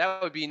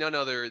 That would be none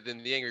other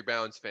than the Angry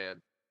Browns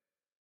fan.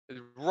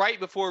 Right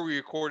before we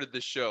recorded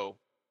this show,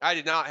 I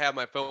did not have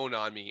my phone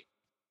on me.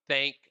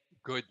 Thank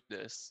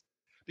goodness.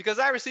 Because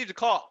I received a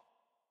call.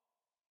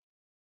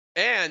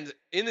 And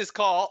in this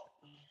call,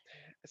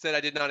 I said I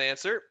did not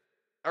answer.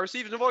 I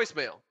received a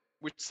voicemail,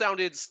 which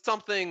sounded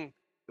something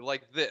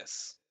like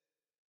this.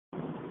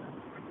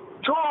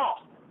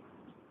 Call.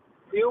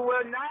 You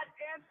will not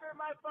answer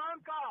my phone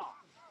call.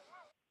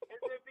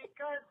 Is it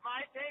because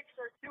my takes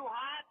are too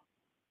hot?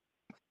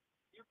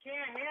 You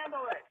can't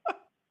handle it.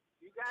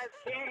 You guys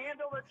can't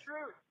handle the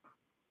truth.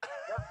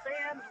 The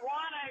fans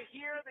want to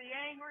hear the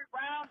Angry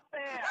Browns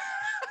fans.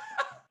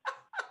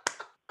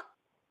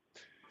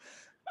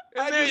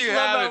 And there you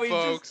have it,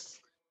 folks.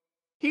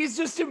 He's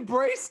just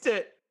embraced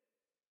it.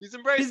 He's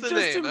embraced the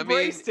name.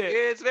 Embraced it.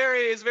 It's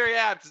very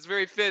apt. It's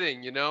very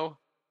fitting, you know.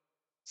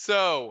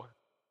 So,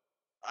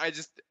 I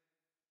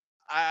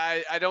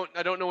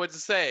don't know what to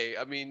say.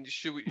 I mean,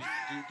 should we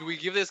do we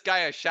give this guy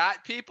a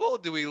shot, people?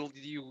 Do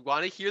you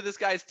want to hear this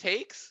guy's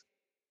takes?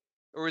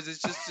 Or is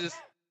this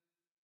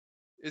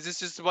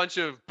just a bunch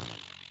of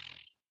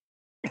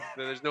that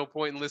there's no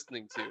point in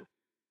listening to?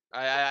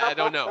 I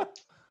don't know.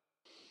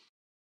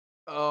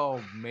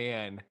 Oh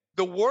man.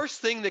 The worst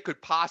thing that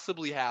could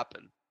possibly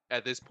happen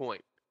at this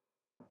point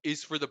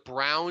is for the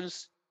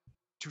Browns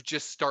to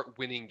just start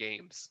winning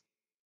games.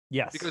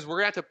 Yes. Because we're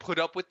going to have to put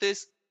up with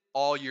this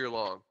all year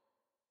long.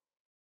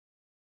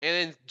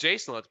 And then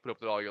Jason will have to put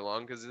up with it all year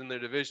long because it's in their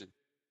division.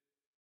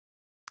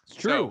 It's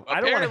true.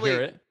 I don't want to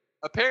hear it.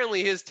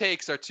 Apparently his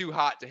takes are too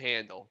hot to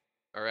handle.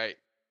 All right.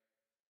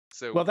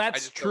 So well,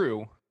 that's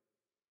true.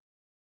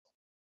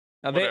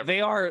 Now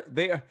they are.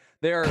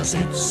 'Cause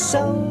it's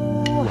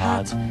so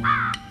hot.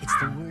 It's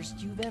the worst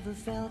you've ever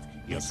felt.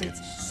 Yes,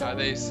 it's so Are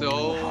they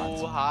so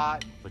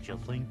hot? But you'll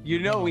think You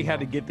know we had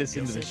to get this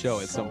into the show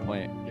at some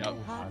point. Yep.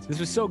 This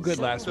was so good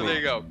last So week.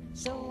 there you go.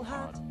 so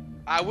hot.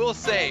 I will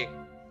say,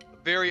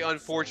 very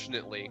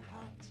unfortunately,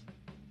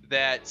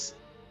 that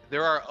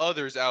there are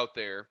others out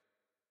there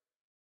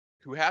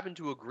who happen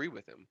to agree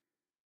with him.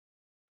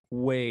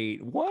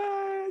 Wait,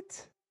 what?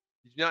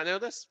 Did you not know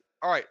this?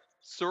 All right.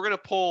 So we're gonna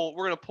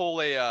pull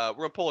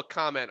a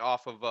comment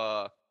off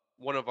of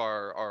one of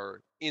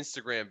our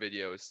Instagram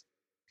videos.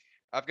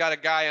 I've got a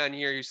guy on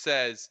here who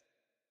says,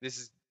 this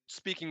is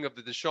speaking of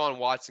the Deshaun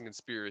Watson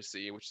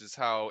conspiracy, which is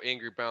how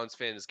Angry Browns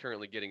fan is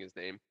currently getting his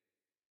name.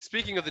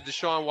 Speaking of the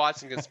Deshaun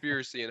Watson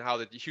conspiracy and how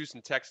the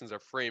Houston Texans are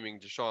framing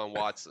Deshaun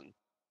Watson,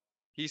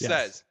 he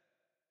says,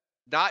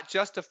 not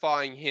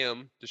justifying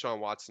him, Deshaun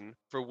Watson,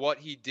 for what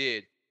he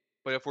did,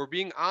 but if we're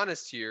being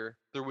honest here,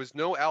 there was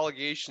no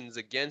allegations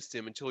against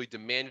him until he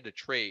demanded a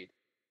trade.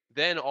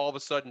 Then all of a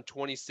sudden,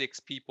 26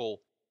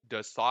 people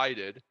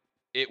decided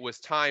it was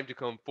time to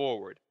come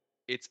forward.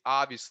 It's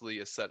obviously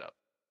a setup.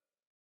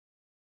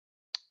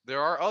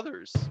 There are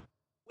others.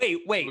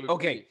 Wait, who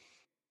okay. agree.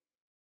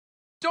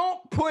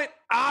 Don't put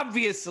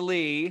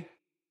obviously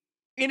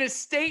in a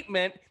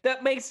statement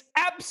that makes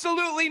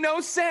absolutely no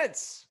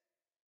sense.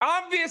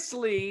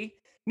 Obviously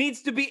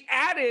needs to be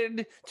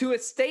added to a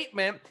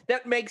statement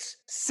that makes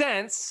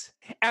sense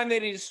and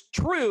that is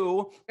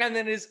true and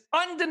that is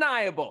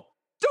undeniable.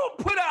 Don't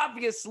put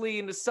obviously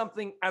into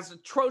something as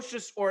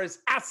atrocious or as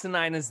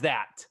asinine as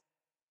that.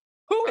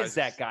 Who is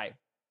that guy?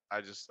 I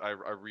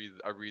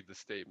read the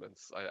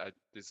statements.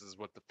 This is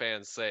what the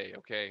fans say.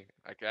 Okay,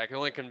 I can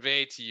only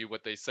convey to you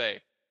what they say.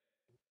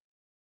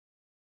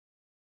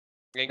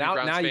 Angry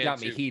Browns Now you fan got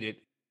me too. heated.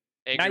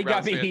 Angry Now you got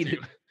Browns me fan heated.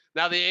 too.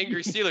 Now the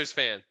angry Steelers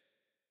fan.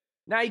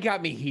 Now you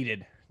got me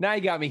heated.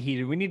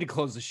 We need to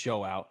close the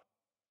show out.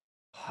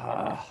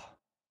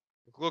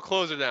 We'll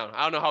close it down.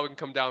 I don't know how we can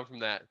come down from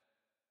that.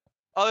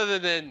 Other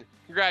than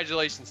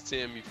congratulations,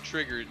 Tim. You've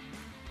triggered.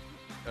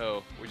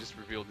 Oh, we just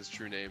revealed his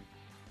true name.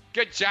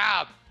 Good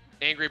job,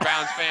 Angry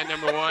Browns fan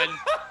number one.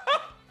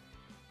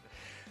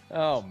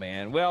 Oh,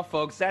 man. Well,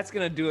 folks, that's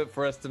going to do it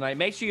for us tonight.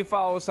 Make sure you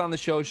follow us on the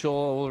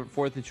social,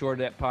 4th and Short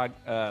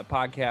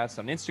podcast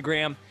on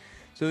Instagram,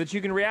 so that you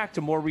can react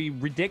to more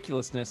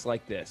ridiculousness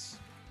like this.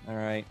 All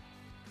right?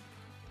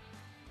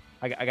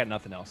 I got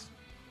nothing else.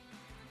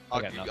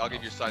 I'll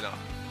give you a sign off.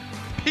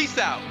 Peace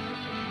out.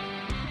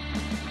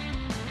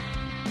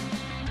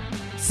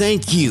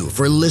 Thank you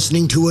for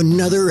listening to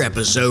another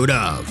episode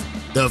of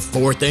the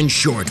 4th and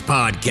Short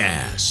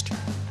podcast.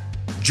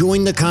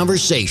 Join the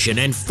conversation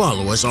and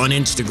follow us on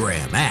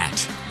Instagram at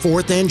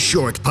 4th and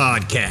Short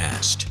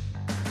podcast.